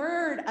hear a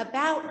word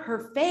about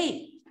her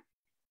faith.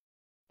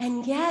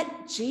 And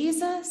yet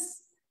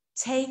Jesus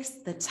takes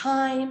the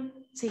time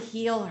to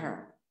heal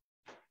her.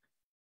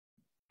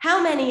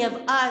 How many of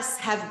us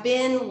have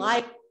been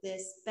like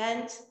this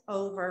bent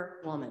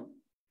over woman,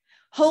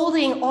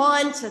 holding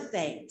on to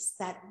things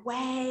that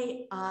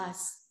weigh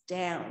us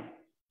down?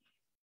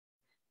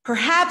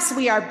 Perhaps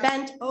we are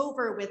bent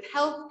over with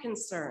health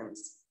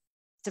concerns,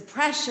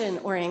 depression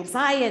or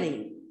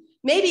anxiety.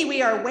 Maybe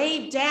we are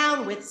weighed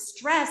down with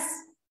stress,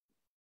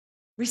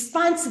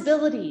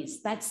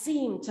 responsibilities that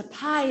seem to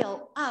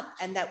pile up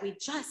and that we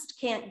just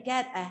can't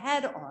get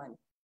ahead on.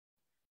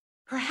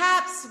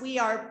 Perhaps we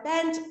are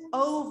bent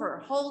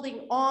over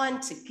holding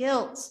on to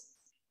guilt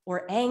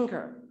or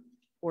anger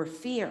or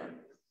fear.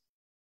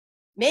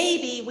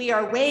 Maybe we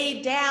are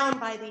weighed down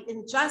by the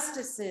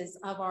injustices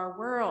of our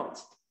world,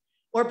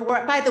 or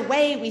by the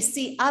way we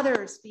see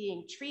others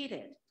being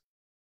treated,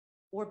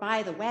 or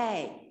by the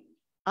way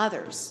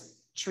others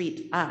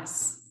treat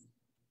us.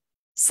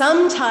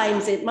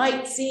 Sometimes it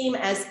might seem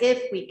as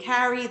if we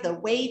carry the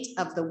weight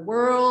of the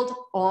world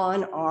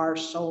on our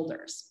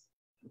shoulders.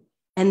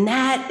 And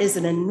that is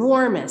an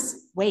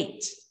enormous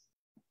weight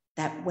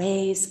that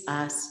weighs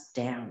us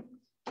down.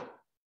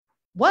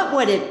 What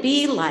would it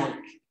be like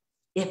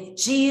if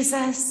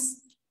Jesus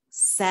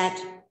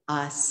set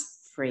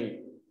us free?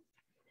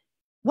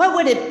 What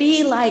would it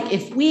be like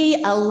if we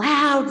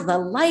allowed the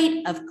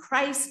light of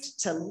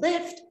Christ to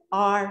lift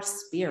our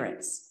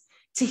spirits,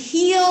 to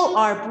heal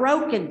our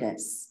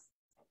brokenness?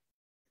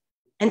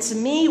 And to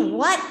me,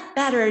 what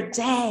better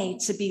day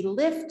to be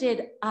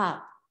lifted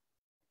up,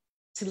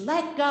 to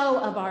let go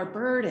of our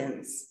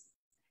burdens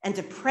and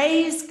to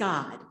praise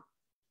God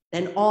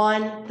than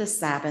on the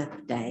Sabbath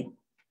day.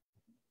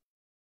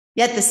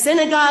 Yet the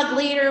synagogue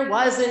leader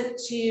wasn't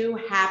too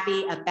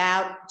happy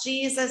about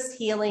Jesus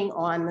healing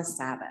on the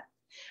Sabbath,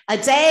 a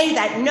day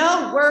that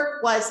no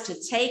work was to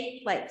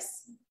take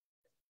place.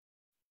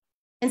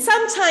 And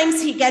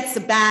sometimes he gets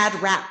a bad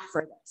rap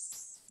for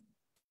this.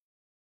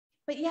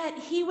 But yet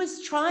he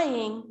was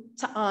trying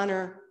to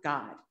honor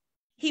God.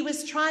 He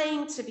was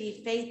trying to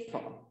be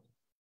faithful.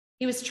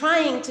 He was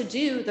trying to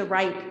do the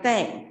right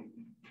thing.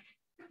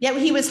 Yet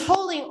he was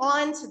holding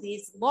on to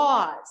these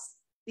laws,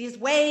 these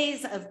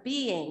ways of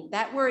being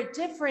that were a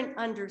different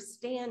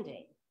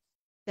understanding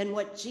than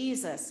what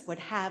Jesus would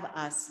have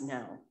us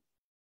know.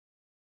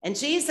 And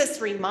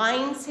Jesus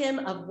reminds him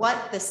of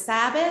what the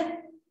Sabbath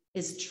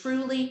is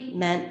truly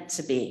meant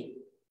to be.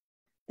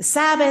 The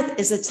Sabbath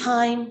is a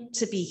time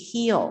to be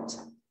healed,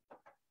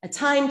 a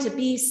time to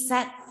be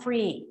set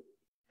free,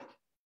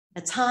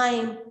 a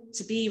time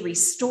to be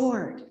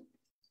restored,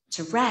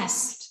 to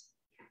rest,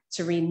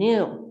 to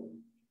renew,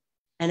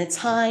 and a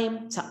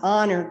time to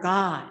honor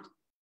God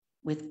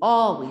with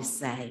all we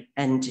say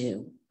and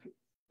do.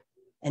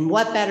 And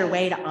what better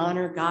way to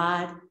honor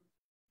God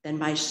than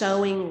by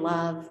showing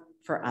love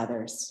for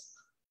others?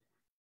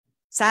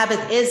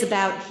 Sabbath is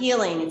about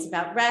healing. It's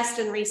about rest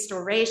and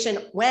restoration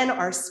when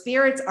our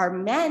spirits are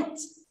meant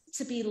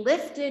to be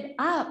lifted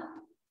up,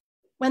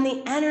 when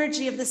the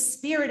energy of the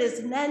Spirit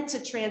is meant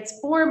to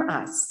transform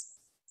us.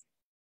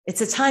 It's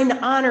a time to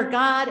honor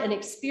God and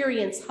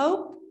experience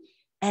hope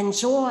and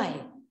joy.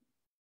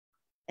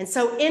 And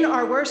so in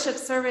our worship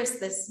service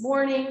this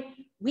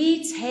morning,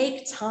 we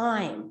take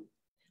time.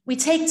 We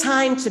take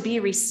time to be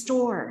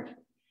restored,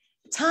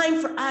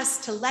 time for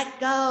us to let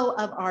go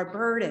of our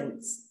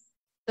burdens,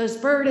 those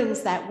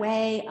burdens that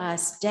weigh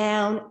us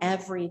down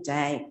every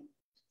day,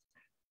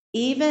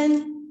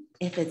 even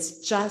if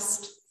it's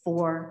just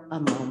for a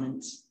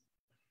moment.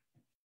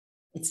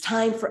 It's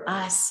time for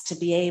us to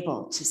be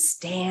able to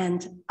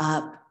stand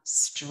up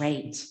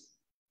straight,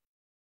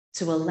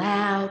 to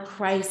allow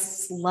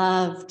Christ's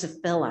love to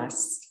fill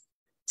us,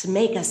 to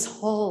make us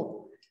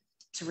whole,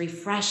 to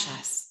refresh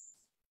us,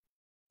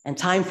 and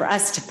time for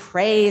us to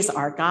praise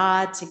our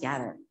God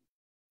together.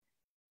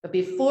 But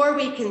before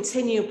we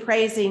continue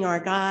praising our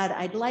God,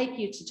 I'd like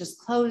you to just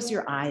close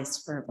your eyes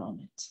for a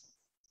moment.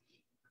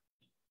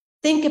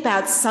 Think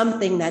about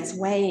something that's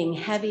weighing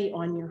heavy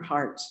on your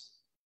heart,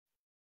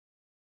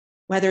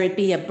 whether it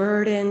be a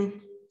burden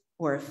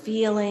or a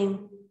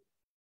feeling,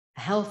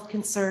 a health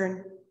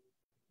concern.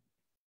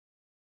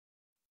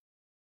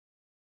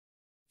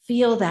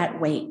 Feel that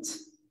weight.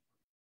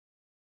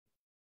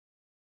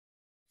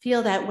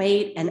 Feel that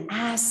weight and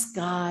ask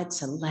God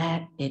to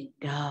let it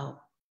go.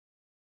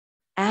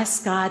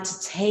 Ask God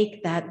to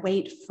take that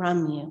weight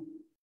from you.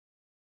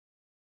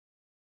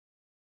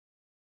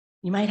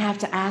 You might have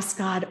to ask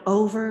God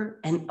over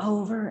and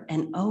over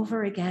and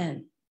over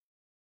again,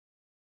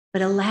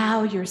 but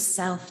allow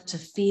yourself to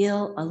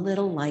feel a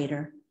little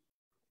lighter.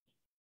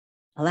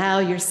 Allow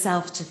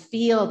yourself to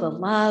feel the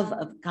love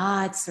of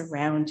God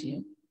surround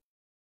you.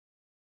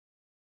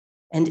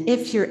 And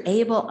if you're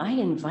able, I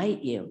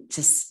invite you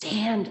to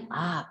stand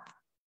up.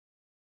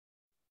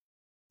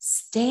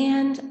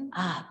 Stand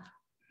up.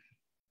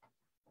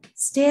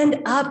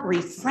 Stand up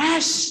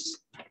refreshed.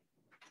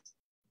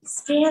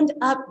 Stand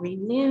up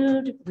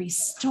renewed,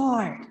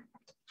 restored.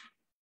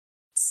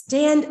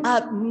 Stand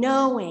up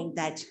knowing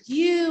that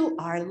you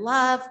are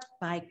loved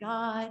by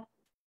God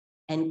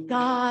and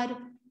God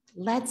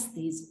lets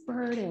these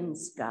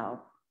burdens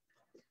go.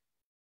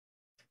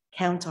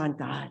 Count on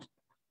God.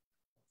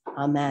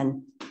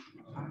 Amen.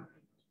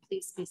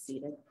 Please be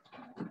seated.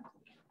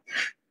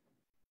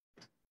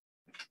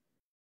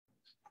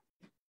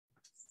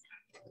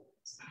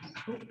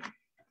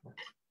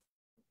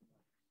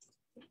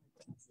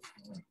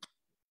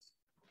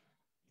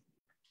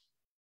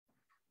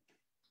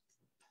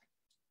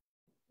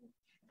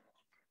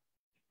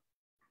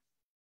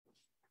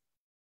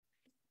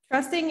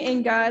 Trusting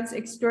in God's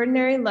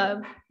extraordinary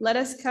love, let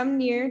us come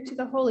near to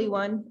the Holy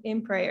One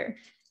in prayer.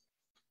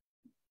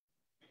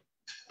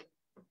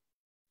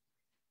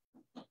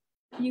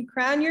 You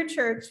crown your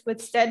church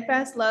with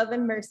steadfast love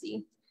and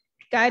mercy.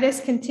 Guide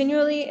us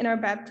continually in our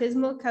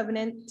baptismal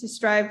covenant to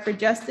strive for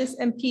justice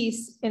and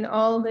peace in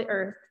all the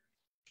earth.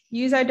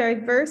 Use our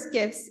diverse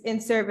gifts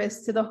in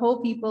service to the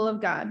whole people of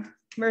God.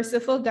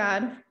 Merciful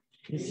God,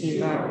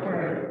 Receive our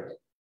prayer.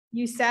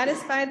 you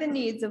satisfy the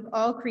needs of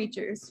all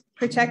creatures,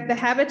 protect the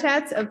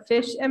habitats of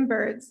fish and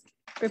birds,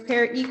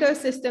 repair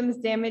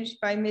ecosystems damaged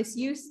by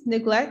misuse,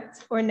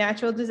 neglect, or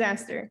natural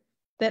disaster,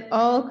 that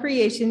all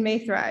creation may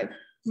thrive.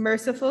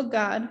 Merciful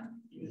God,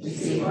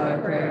 Receive our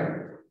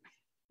prayer.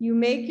 you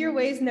make your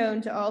ways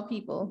known to all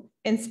people.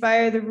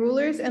 Inspire the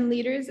rulers and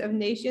leaders of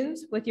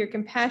nations with your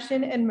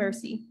compassion and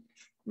mercy.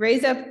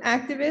 Raise up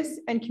activists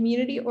and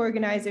community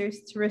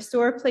organizers to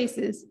restore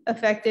places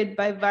affected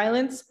by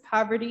violence,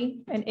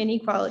 poverty, and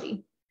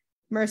inequality.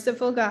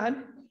 Merciful God,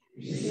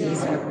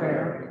 Receive our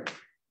prayer.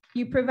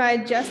 you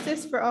provide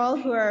justice for all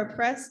who are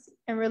oppressed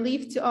and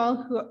relief to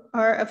all who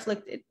are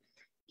afflicted.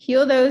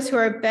 Heal those who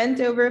are bent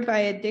over by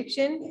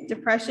addiction,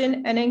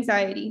 depression, and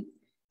anxiety.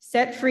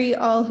 Set free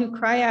all who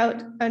cry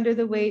out under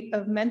the weight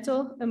of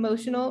mental,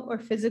 emotional, or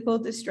physical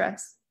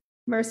distress.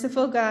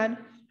 Merciful God,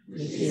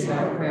 Receive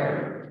our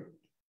prayer.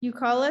 you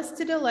call us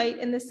to delight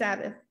in the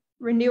Sabbath.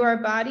 Renew our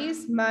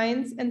bodies,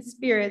 minds, and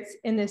spirits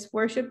in this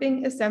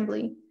worshiping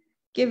assembly.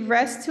 Give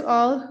rest to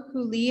all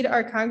who lead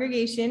our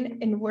congregation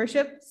in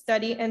worship,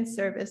 study, and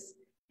service.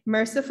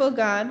 Merciful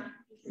God,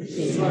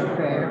 Receive our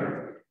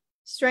prayer.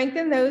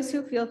 strengthen those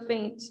who feel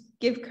faint.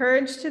 Give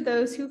courage to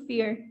those who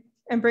fear,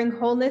 and bring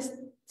wholeness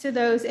to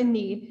those in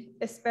need,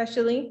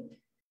 especially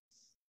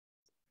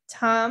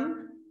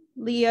Tom,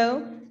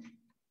 Leo,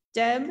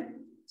 Deb,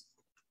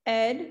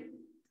 Ed,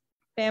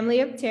 family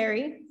of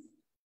Terry,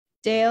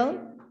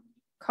 Dale,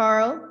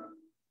 Carl,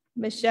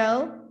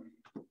 Michelle,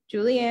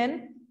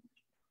 Julianne,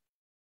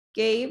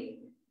 Gabe,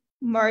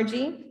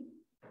 Margie,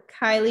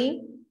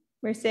 Kylie,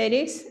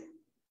 Mercedes,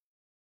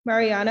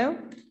 Mariano,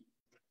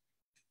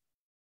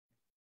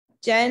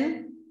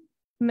 Jen,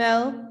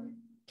 Mel,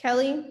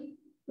 Kelly,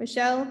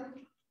 Michelle,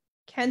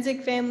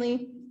 Kenzik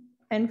family,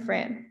 and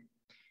Fran.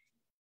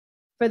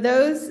 For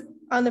those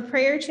on the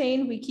prayer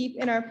chain, we keep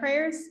in our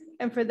prayers,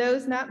 and for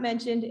those not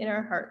mentioned, in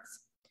our hearts.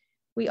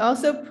 We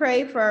also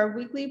pray for our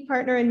weekly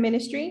partner in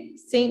ministry,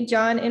 St.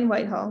 John in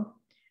Whitehall.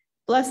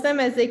 Bless them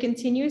as they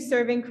continue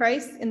serving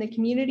Christ in the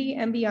community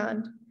and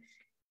beyond.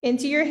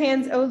 Into your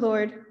hands, O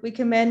Lord, we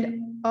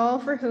commend all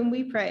for whom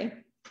we pray,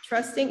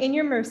 trusting in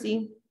your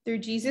mercy through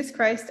Jesus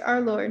Christ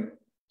our Lord.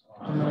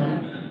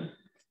 Amen.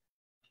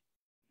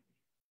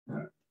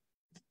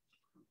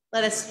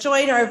 Let us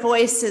join our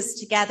voices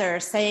together,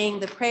 saying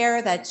the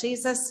prayer that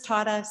Jesus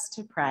taught us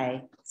to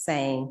pray,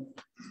 saying,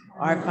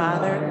 Our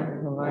Father,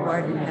 who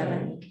art in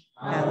heaven,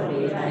 hallowed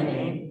be thy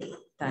name.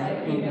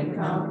 Thy kingdom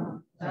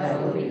come, thy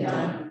will be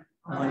done,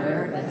 on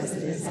earth as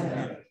it is in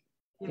heaven.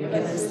 Give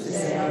us this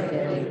day our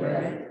daily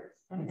bread,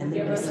 and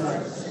forgive us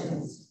our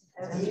sins,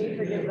 as we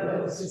forgive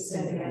those who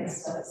sin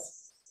against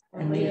us.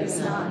 And lead us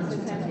not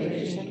into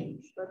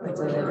temptation, but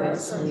deliver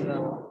us from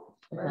evil.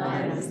 For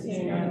thine is the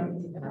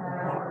kingdom, the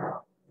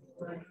power, and the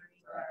glory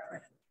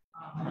forever.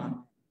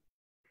 Amen.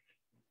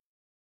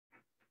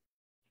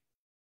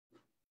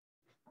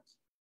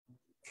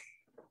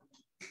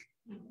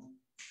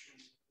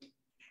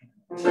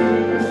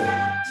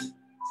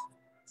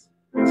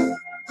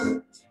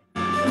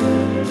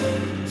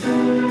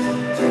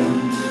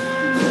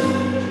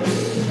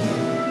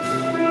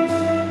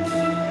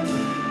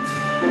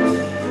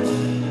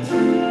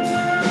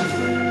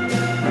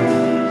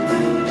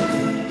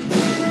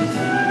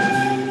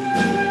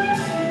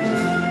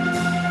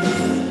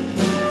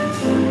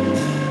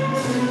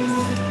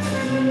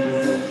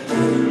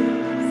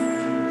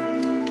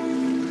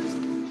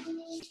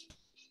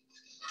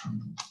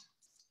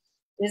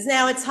 It is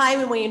now a time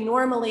when we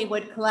normally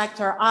would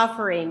collect our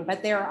offering,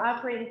 but there are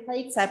offering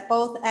plates at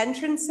both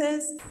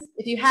entrances.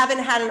 If you haven't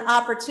had an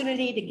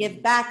opportunity to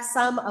give back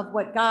some of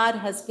what God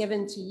has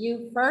given to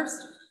you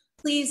first,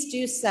 please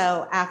do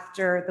so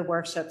after the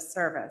worship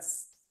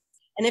service.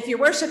 And if you're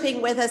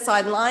worshiping with us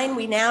online,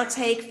 we now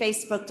take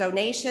Facebook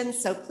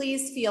donations, so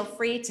please feel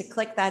free to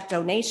click that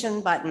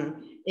donation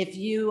button if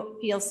you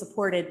feel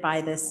supported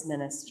by this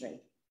ministry.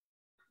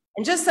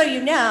 And just so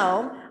you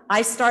know,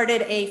 I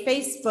started a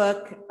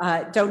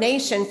Facebook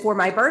donation for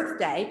my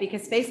birthday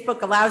because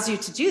Facebook allows you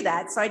to do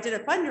that. So I did a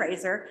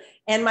fundraiser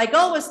and my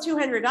goal was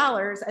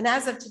 $200. And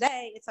as of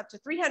today, it's up to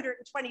 $320.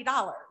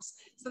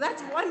 So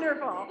that's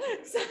wonderful.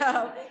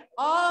 So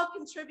all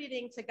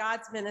contributing to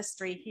God's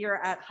ministry here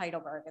at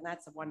Heidelberg. And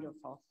that's a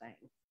wonderful thing.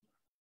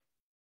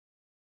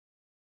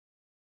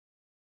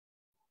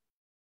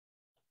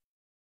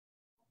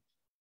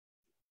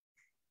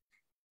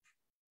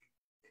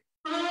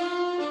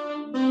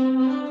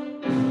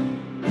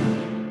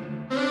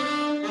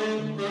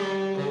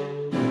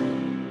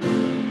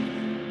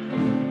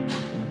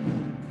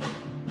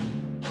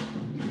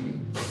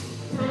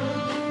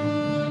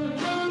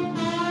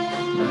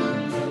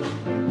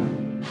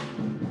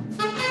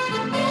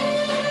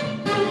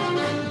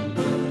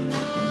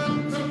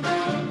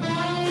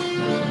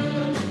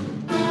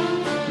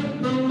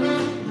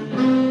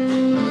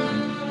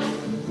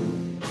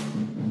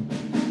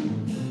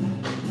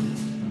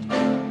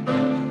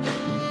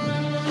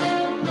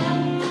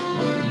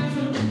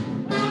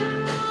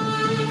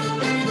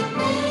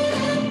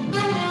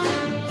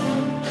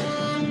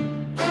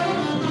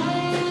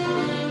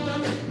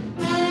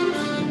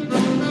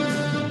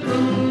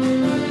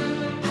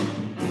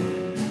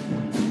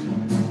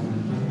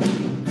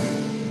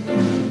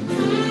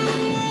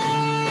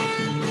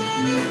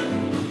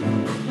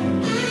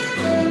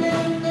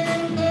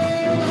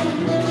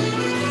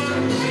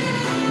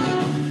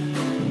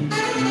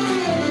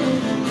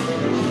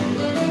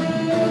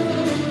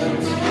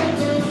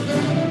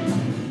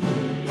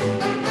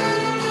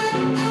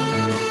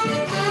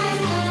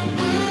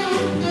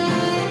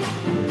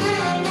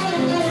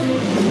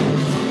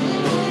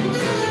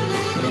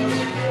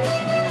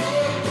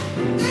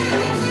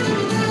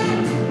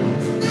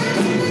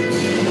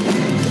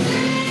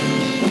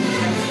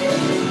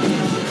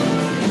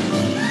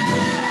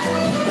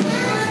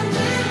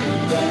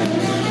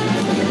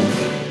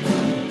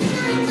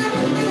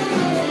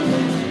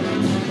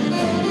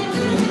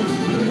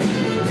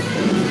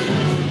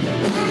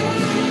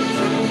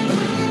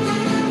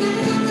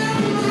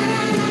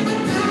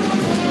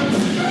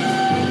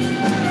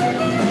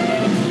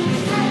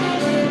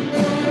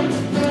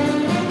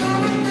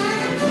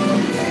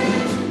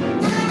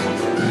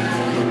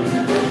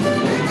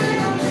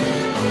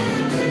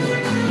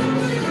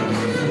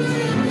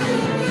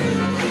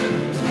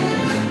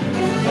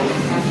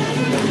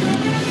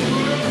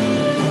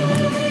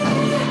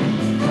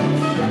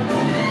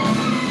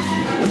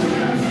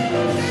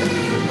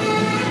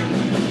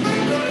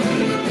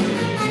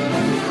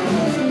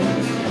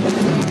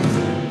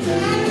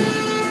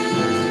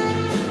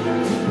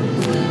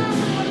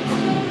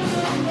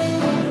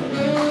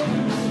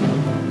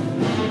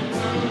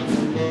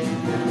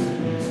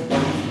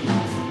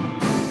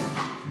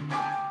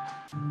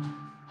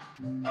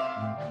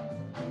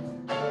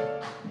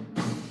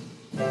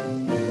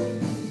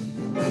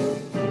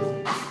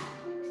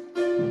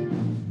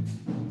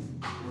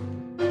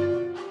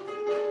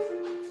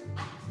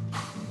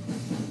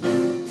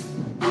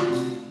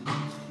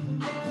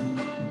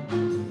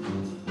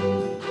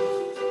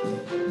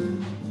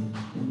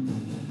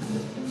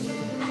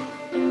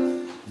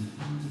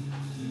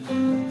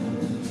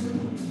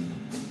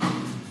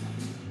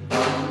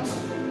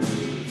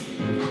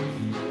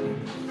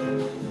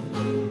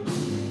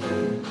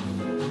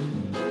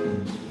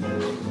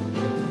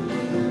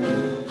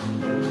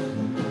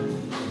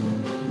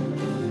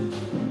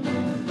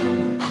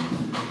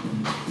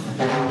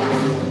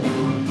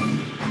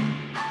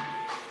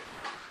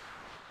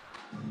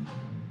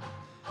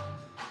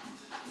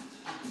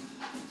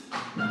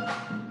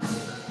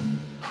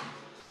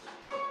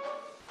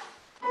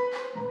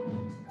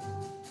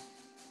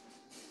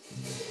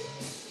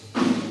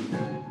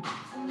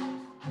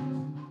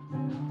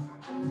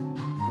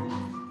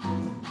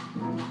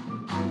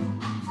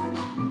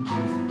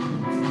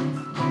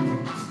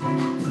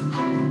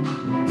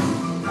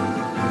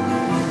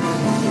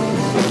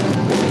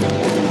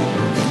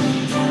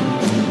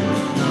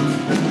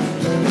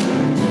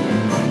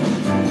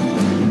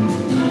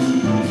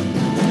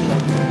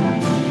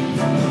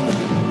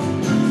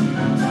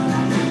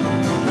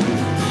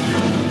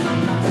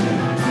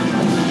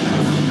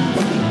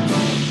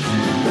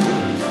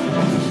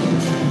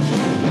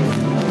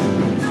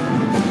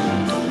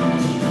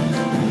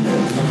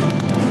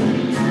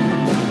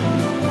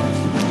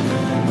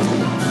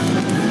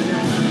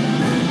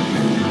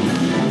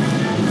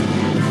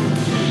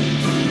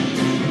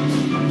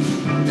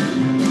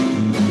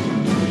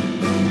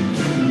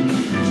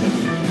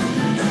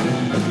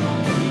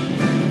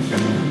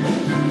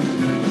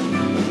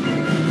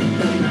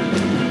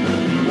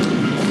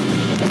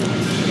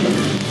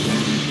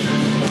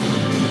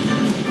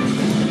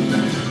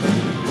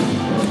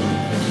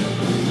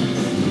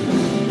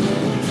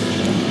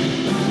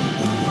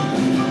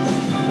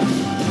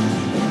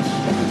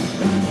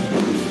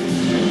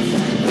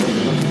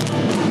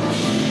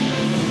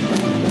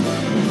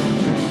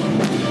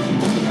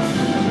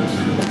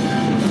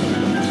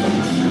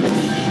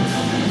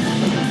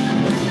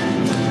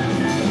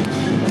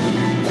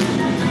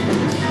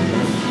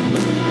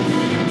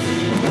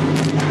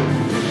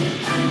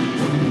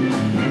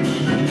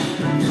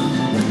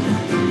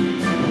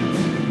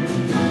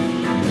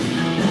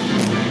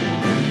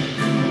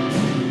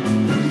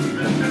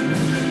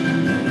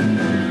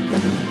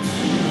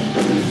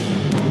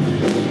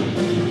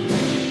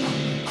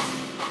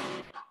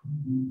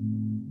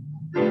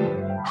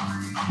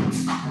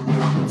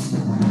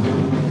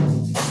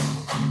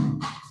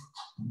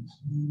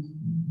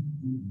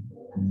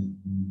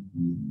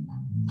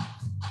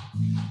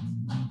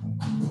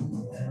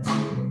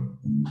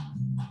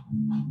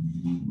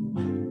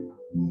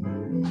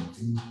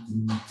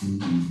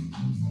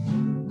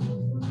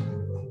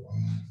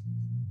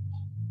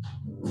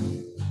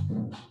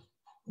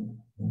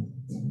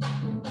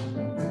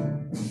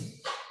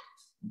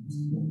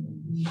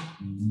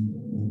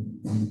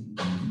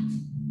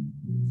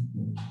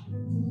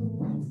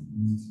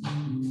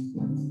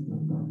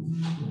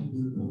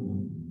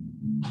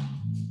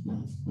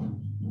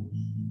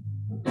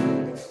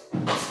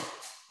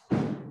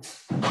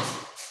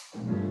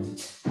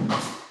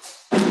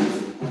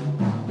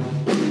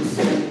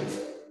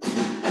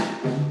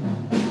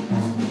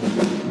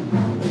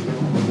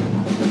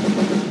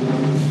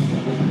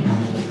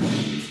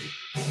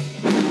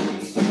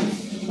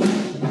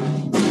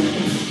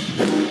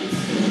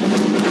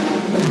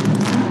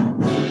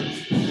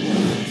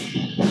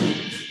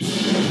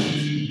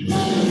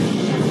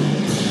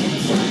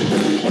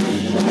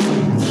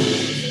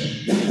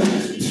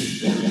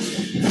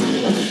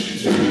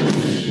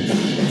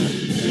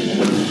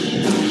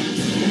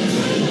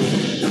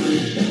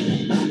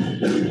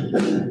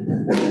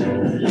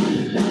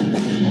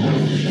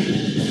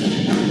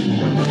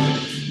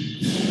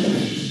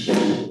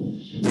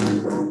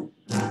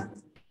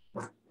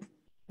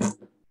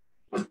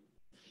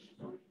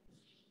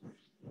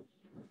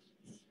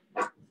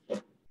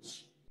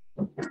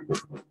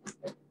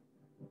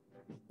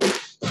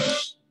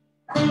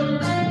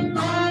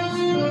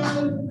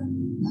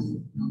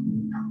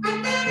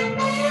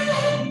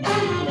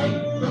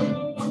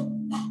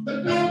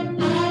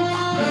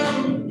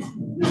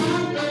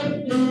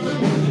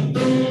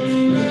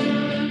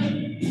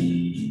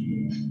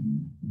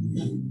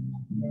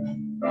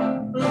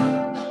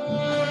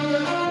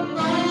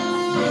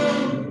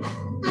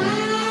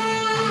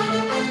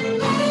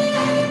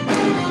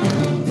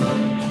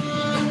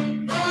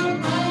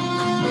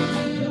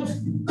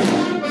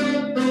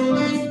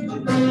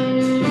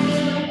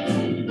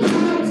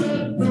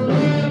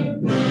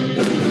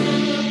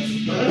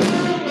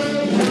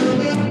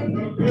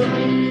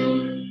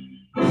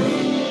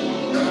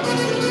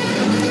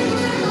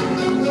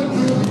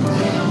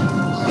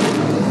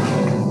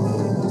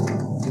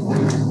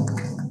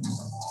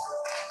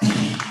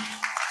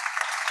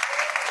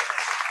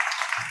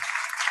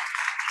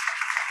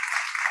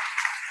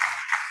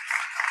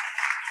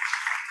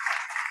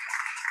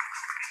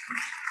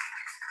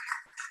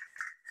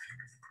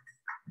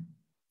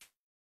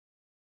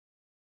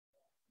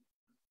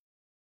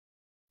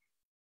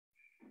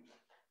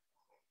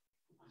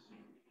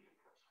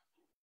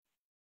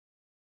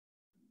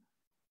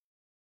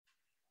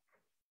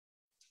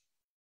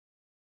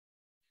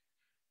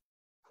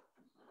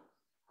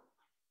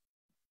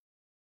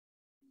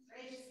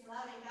 Gracious and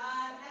loving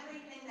God,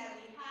 everything that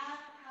we have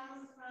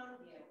comes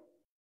from you.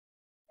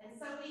 And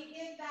so we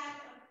give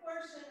back a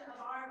portion of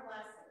our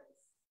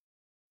blessings,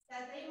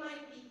 that they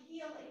might be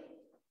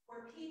healing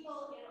for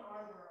people in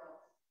our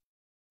world,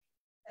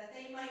 that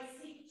they might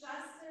seek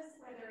justice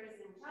where there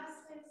is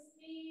injustice,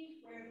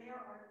 feed where there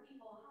are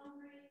people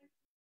hungry,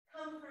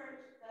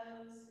 comfort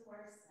those who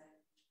are sick.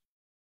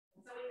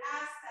 And so we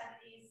ask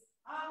that these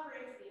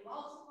offerings be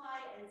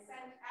multiplied and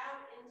sent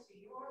out into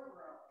your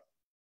world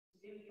to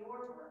do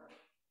your work.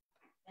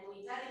 And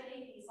we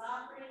dedicate these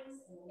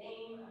offerings in the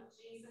name of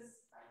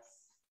Jesus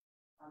Christ.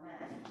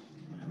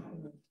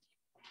 Amen.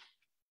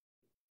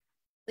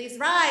 Please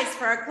rise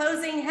for our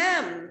closing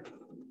hymn.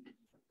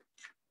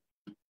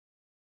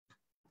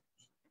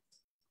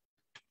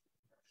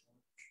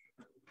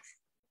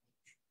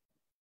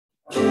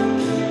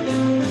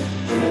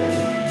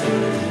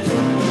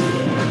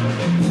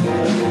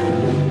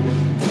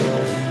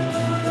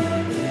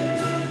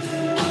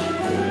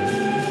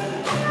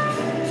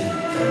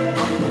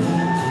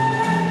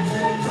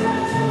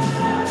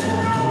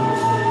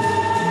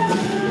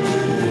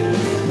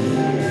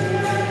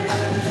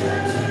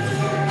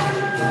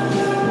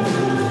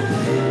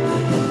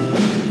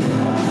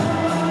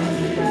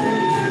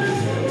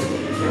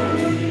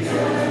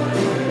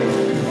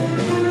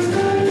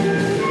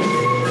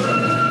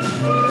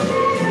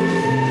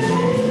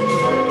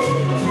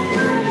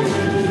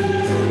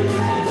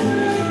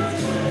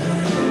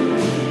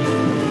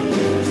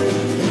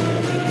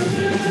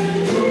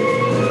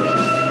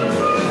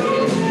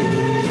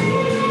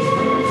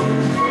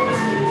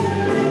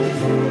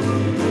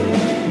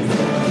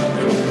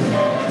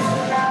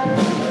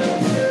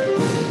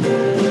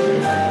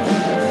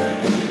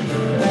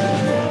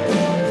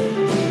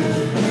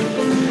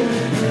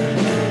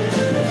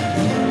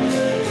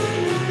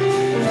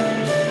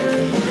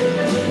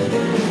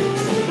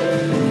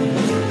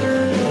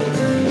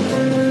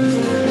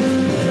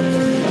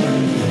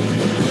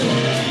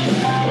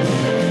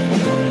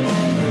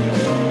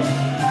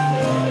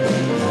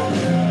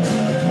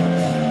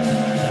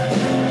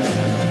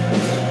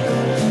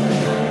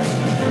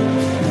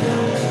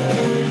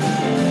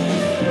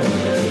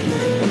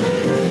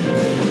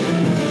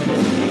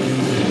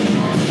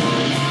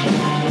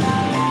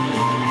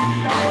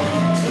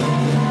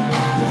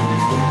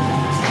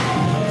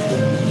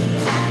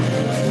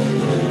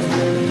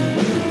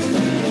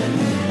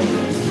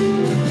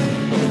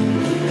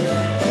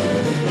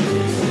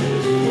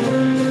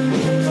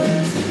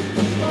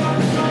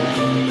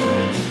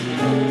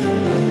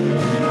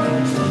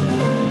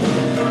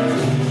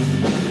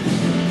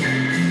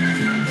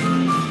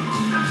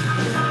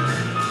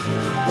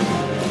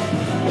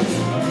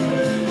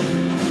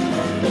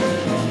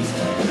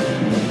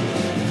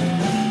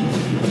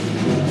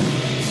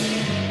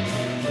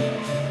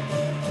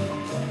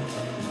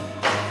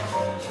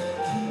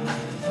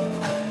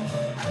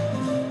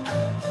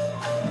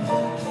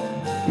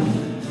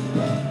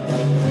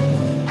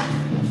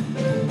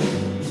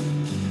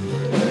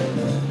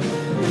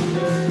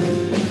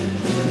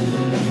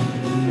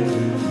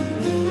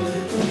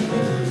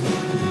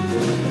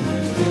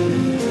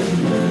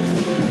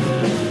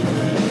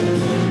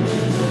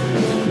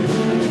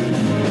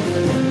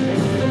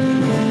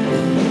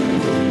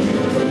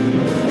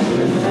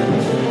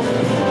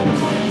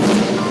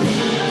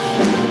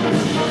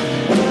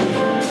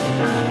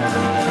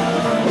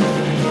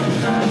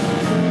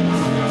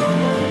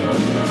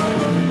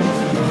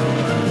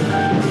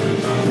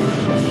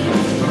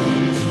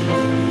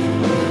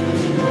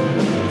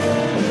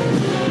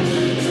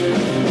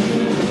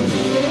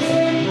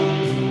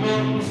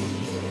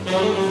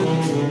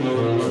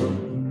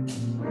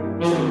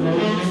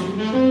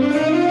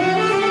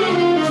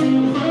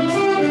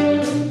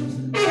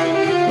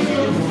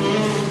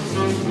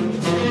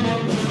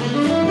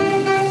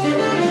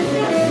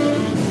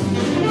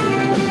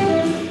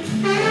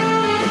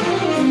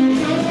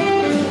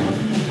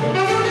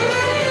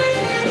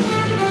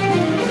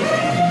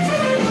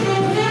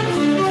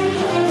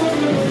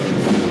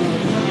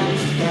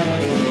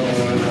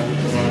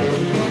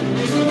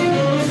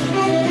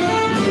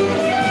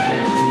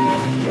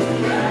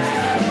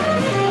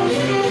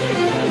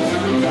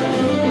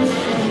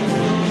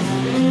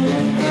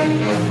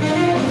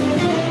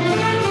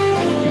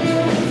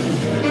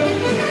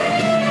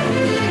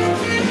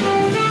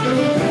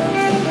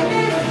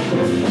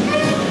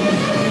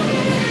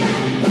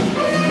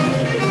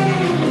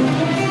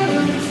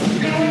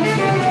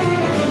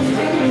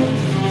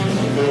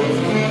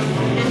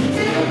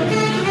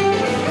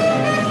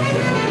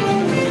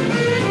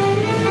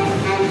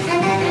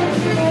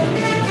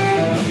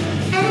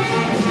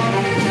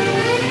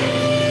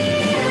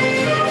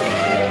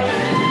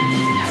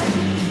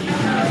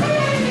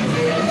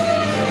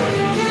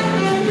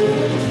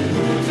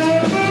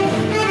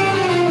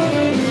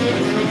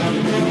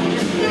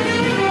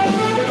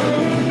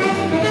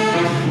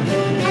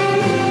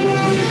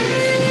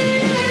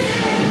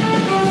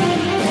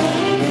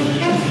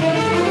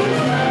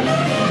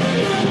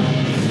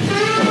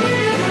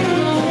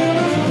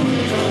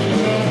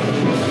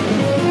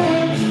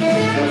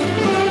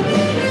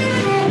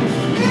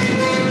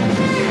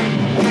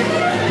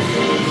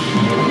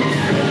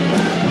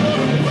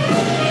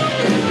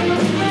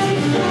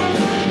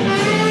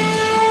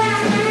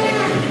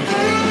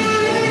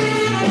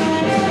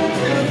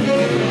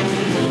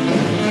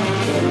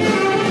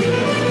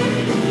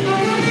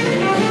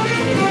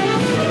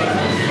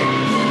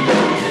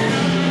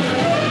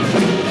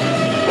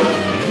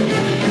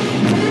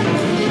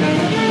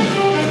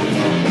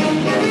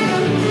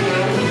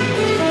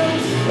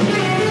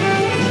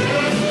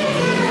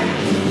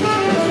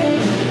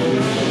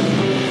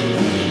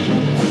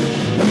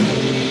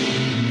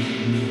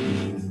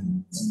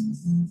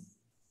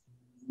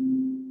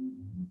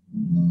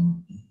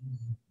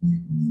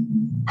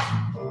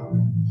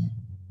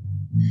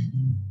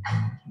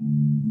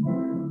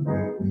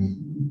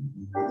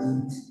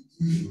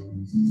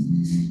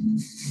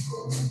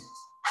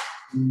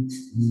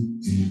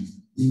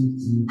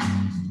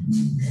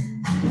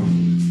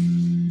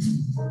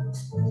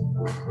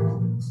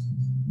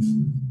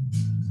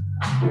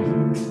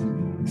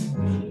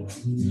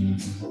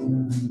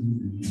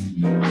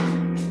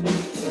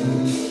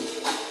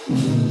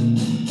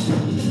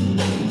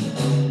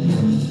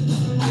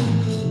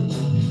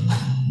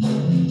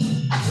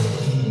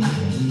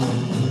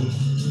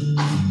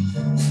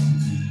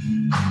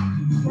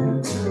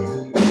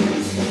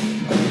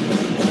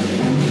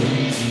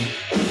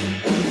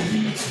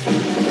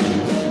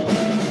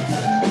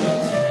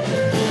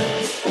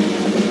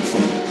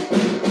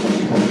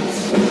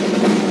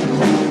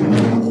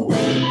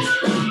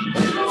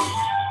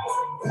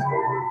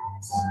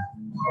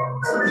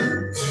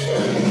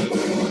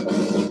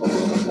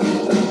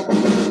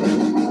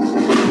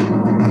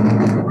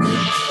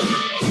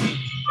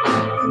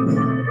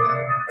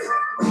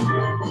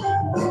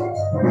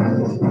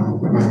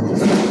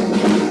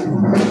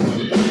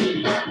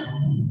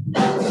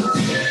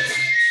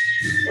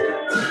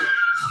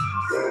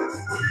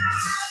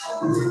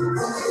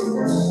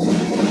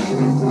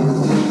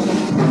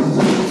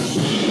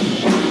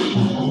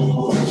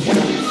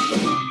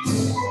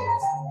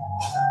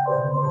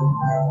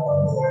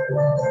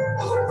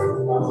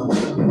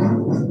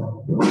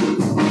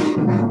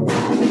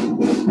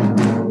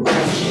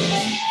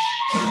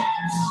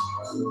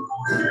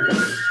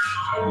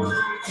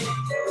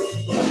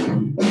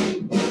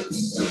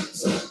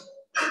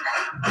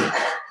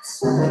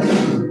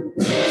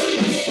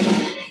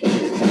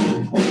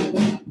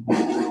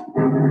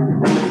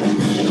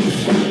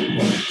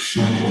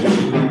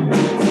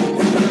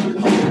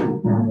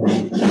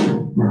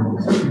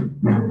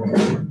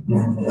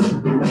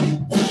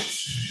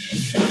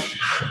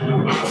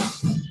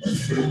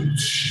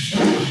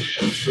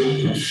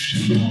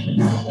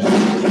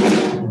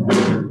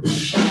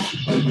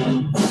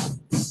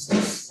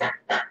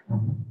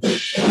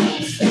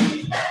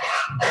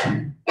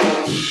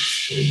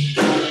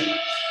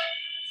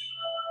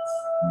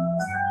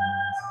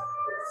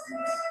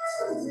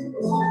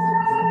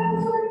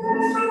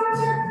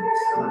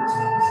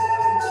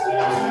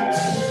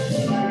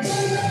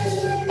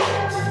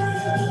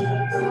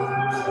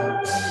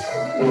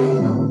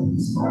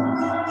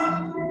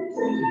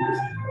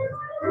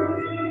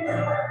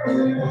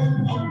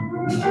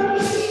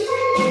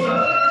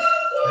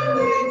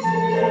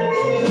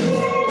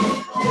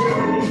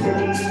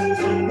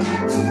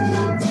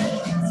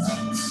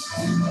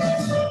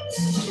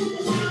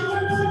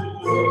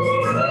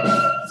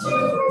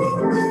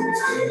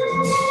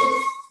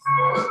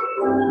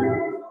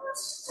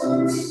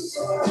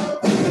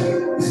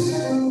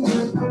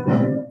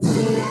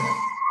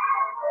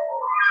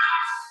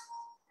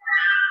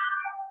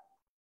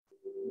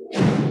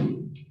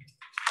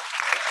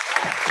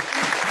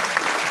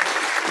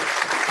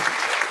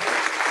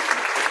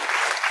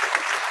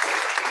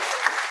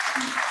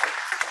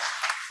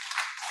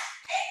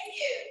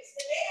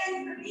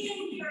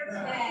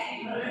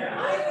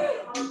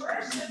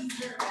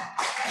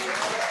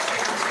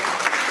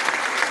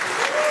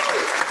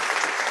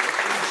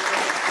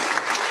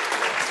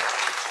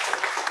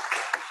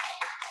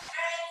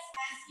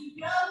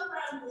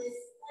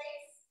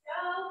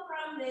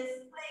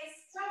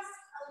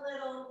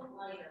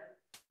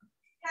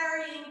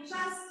 Carrying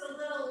just a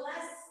little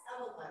less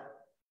of a load.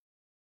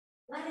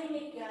 Letting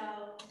it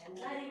go and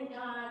letting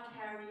God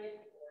carry it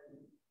for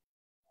you.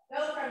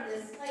 Go from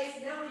this place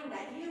knowing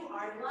that you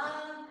are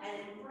loved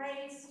and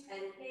embraced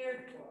and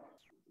cared for.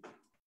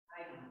 I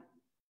know.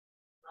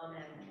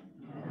 Amen.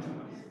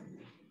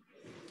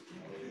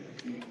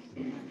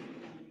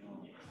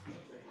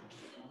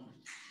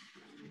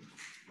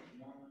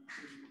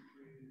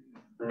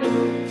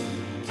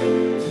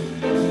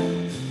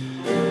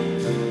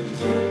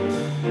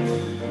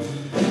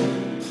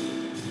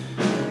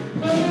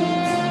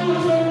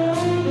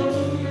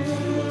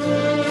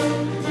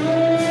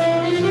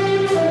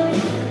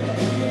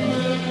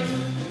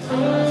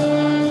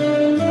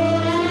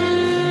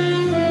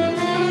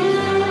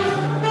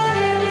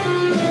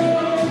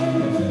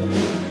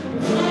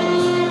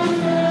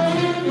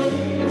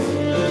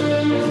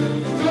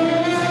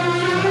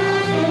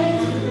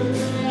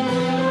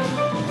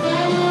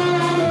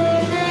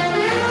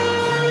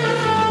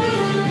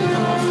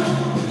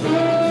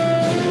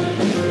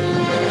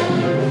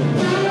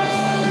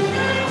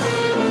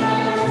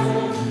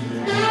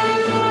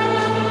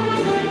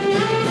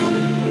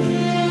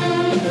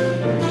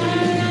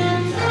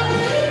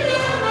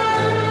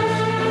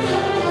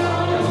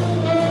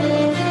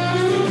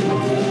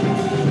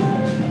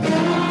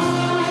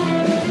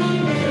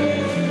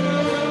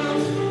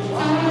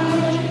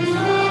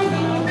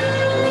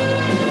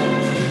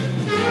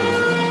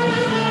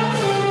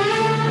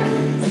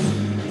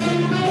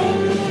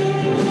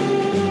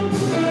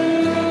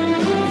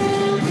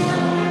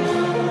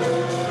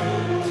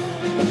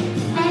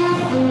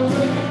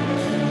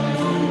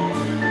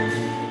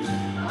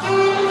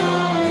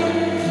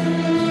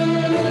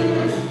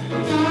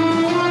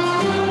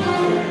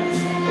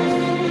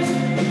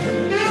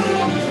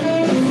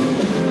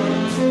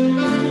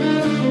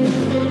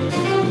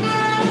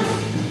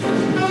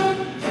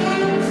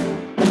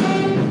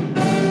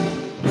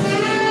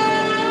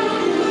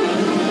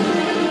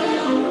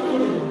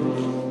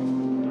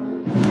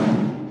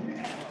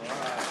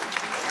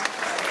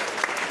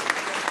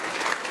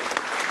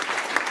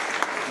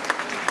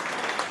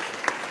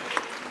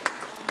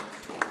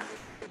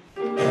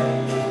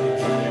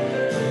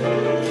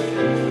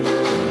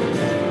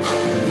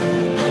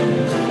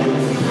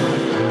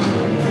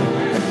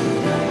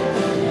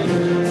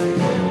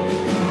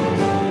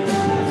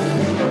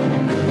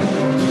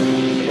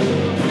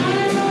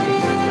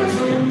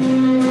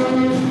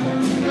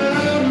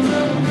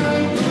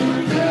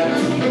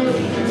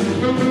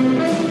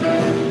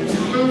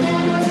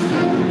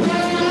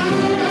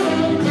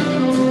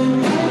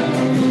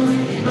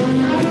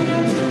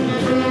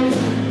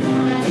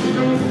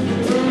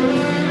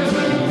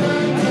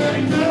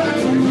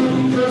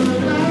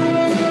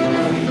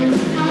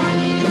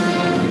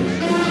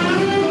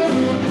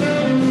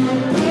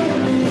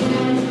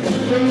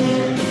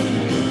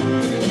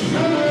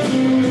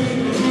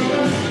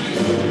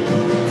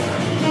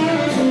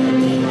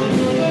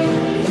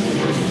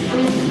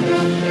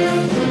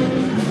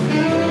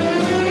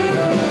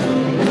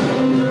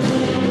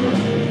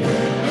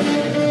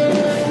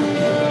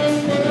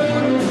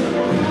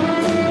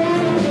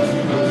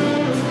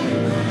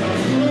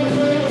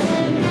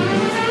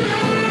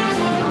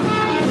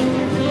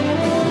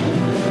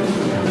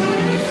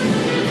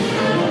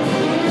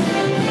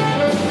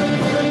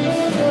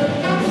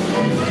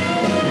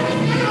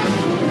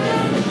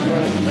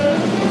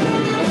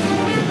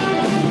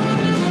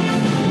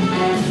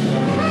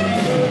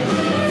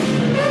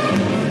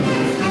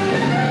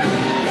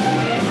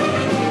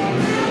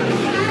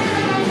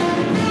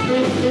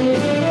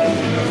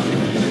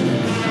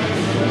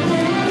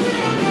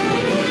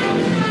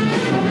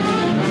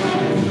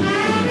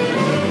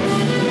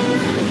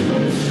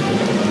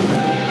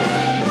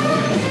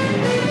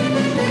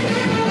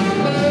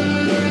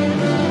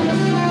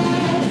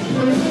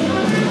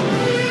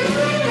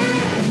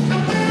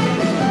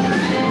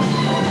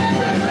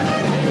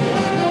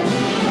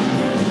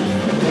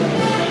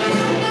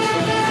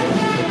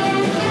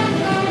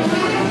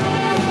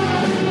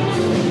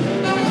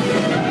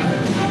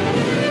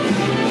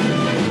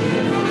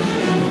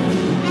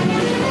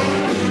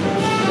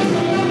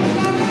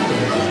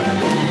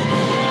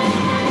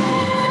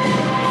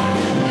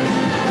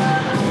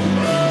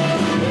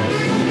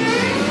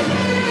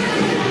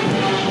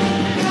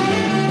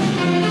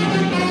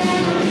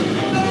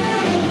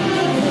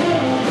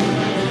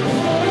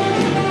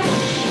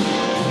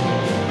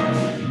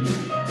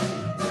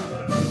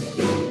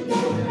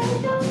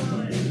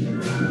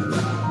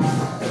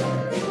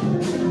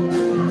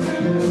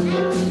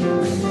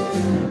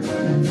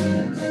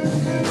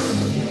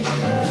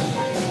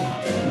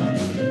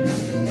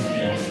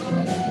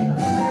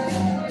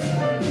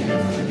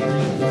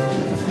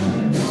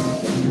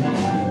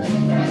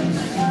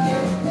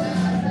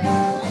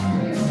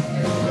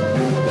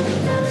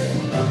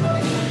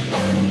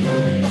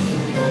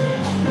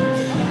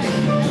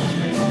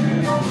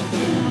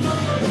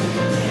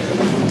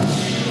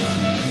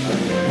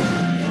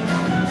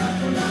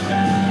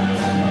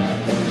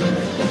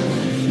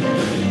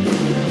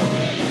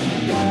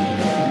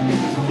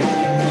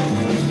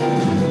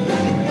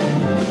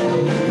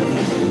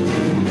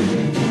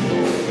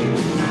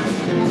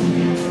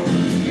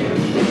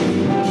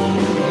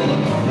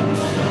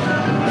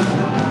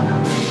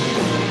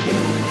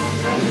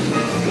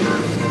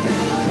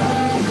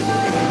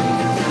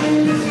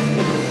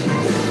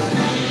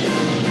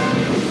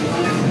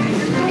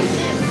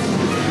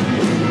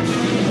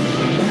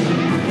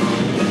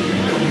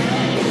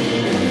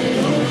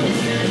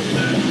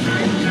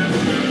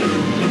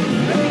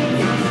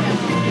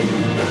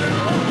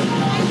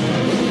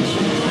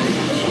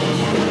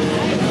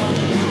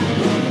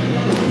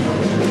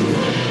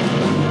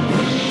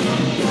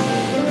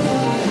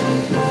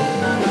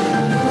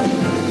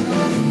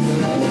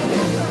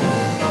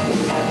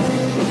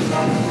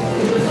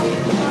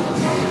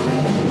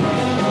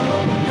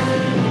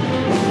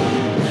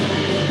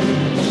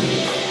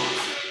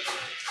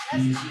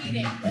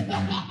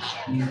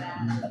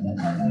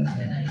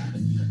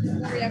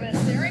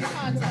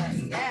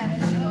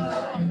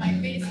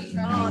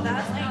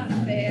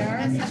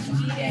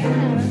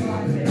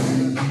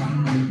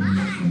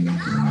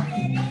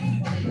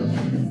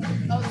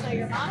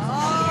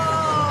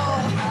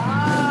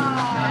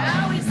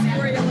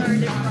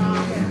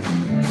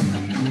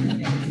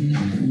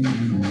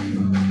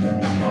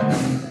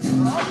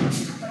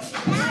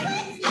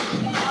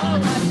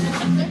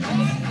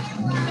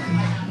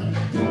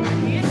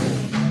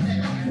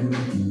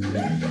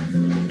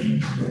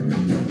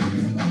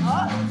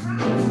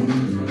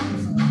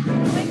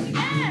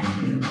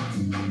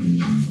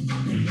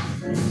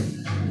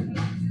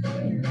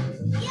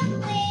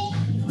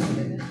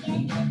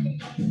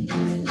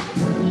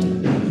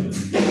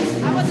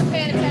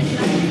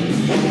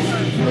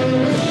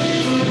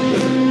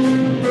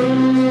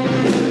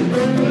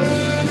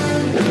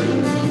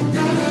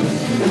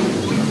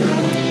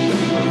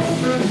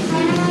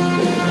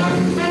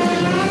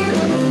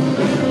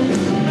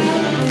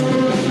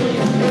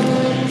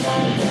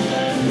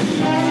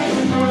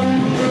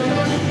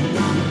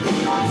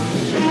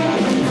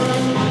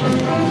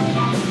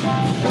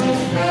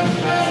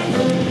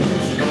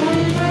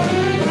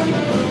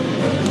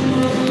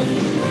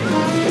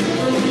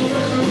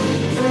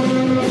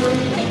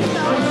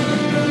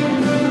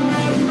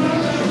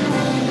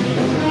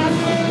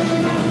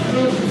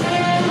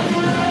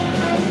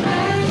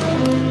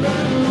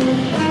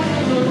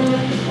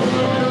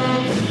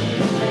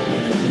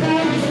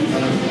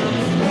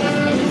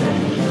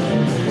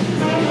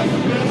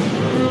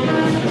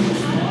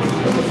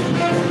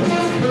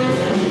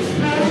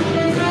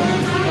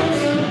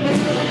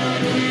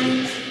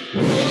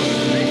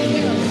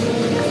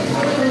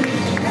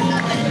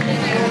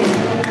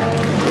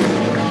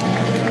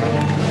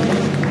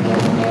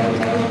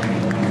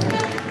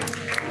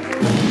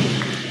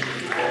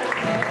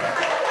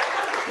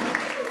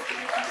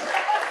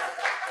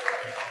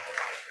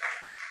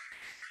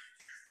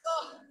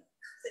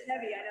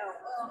 heavy, I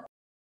know.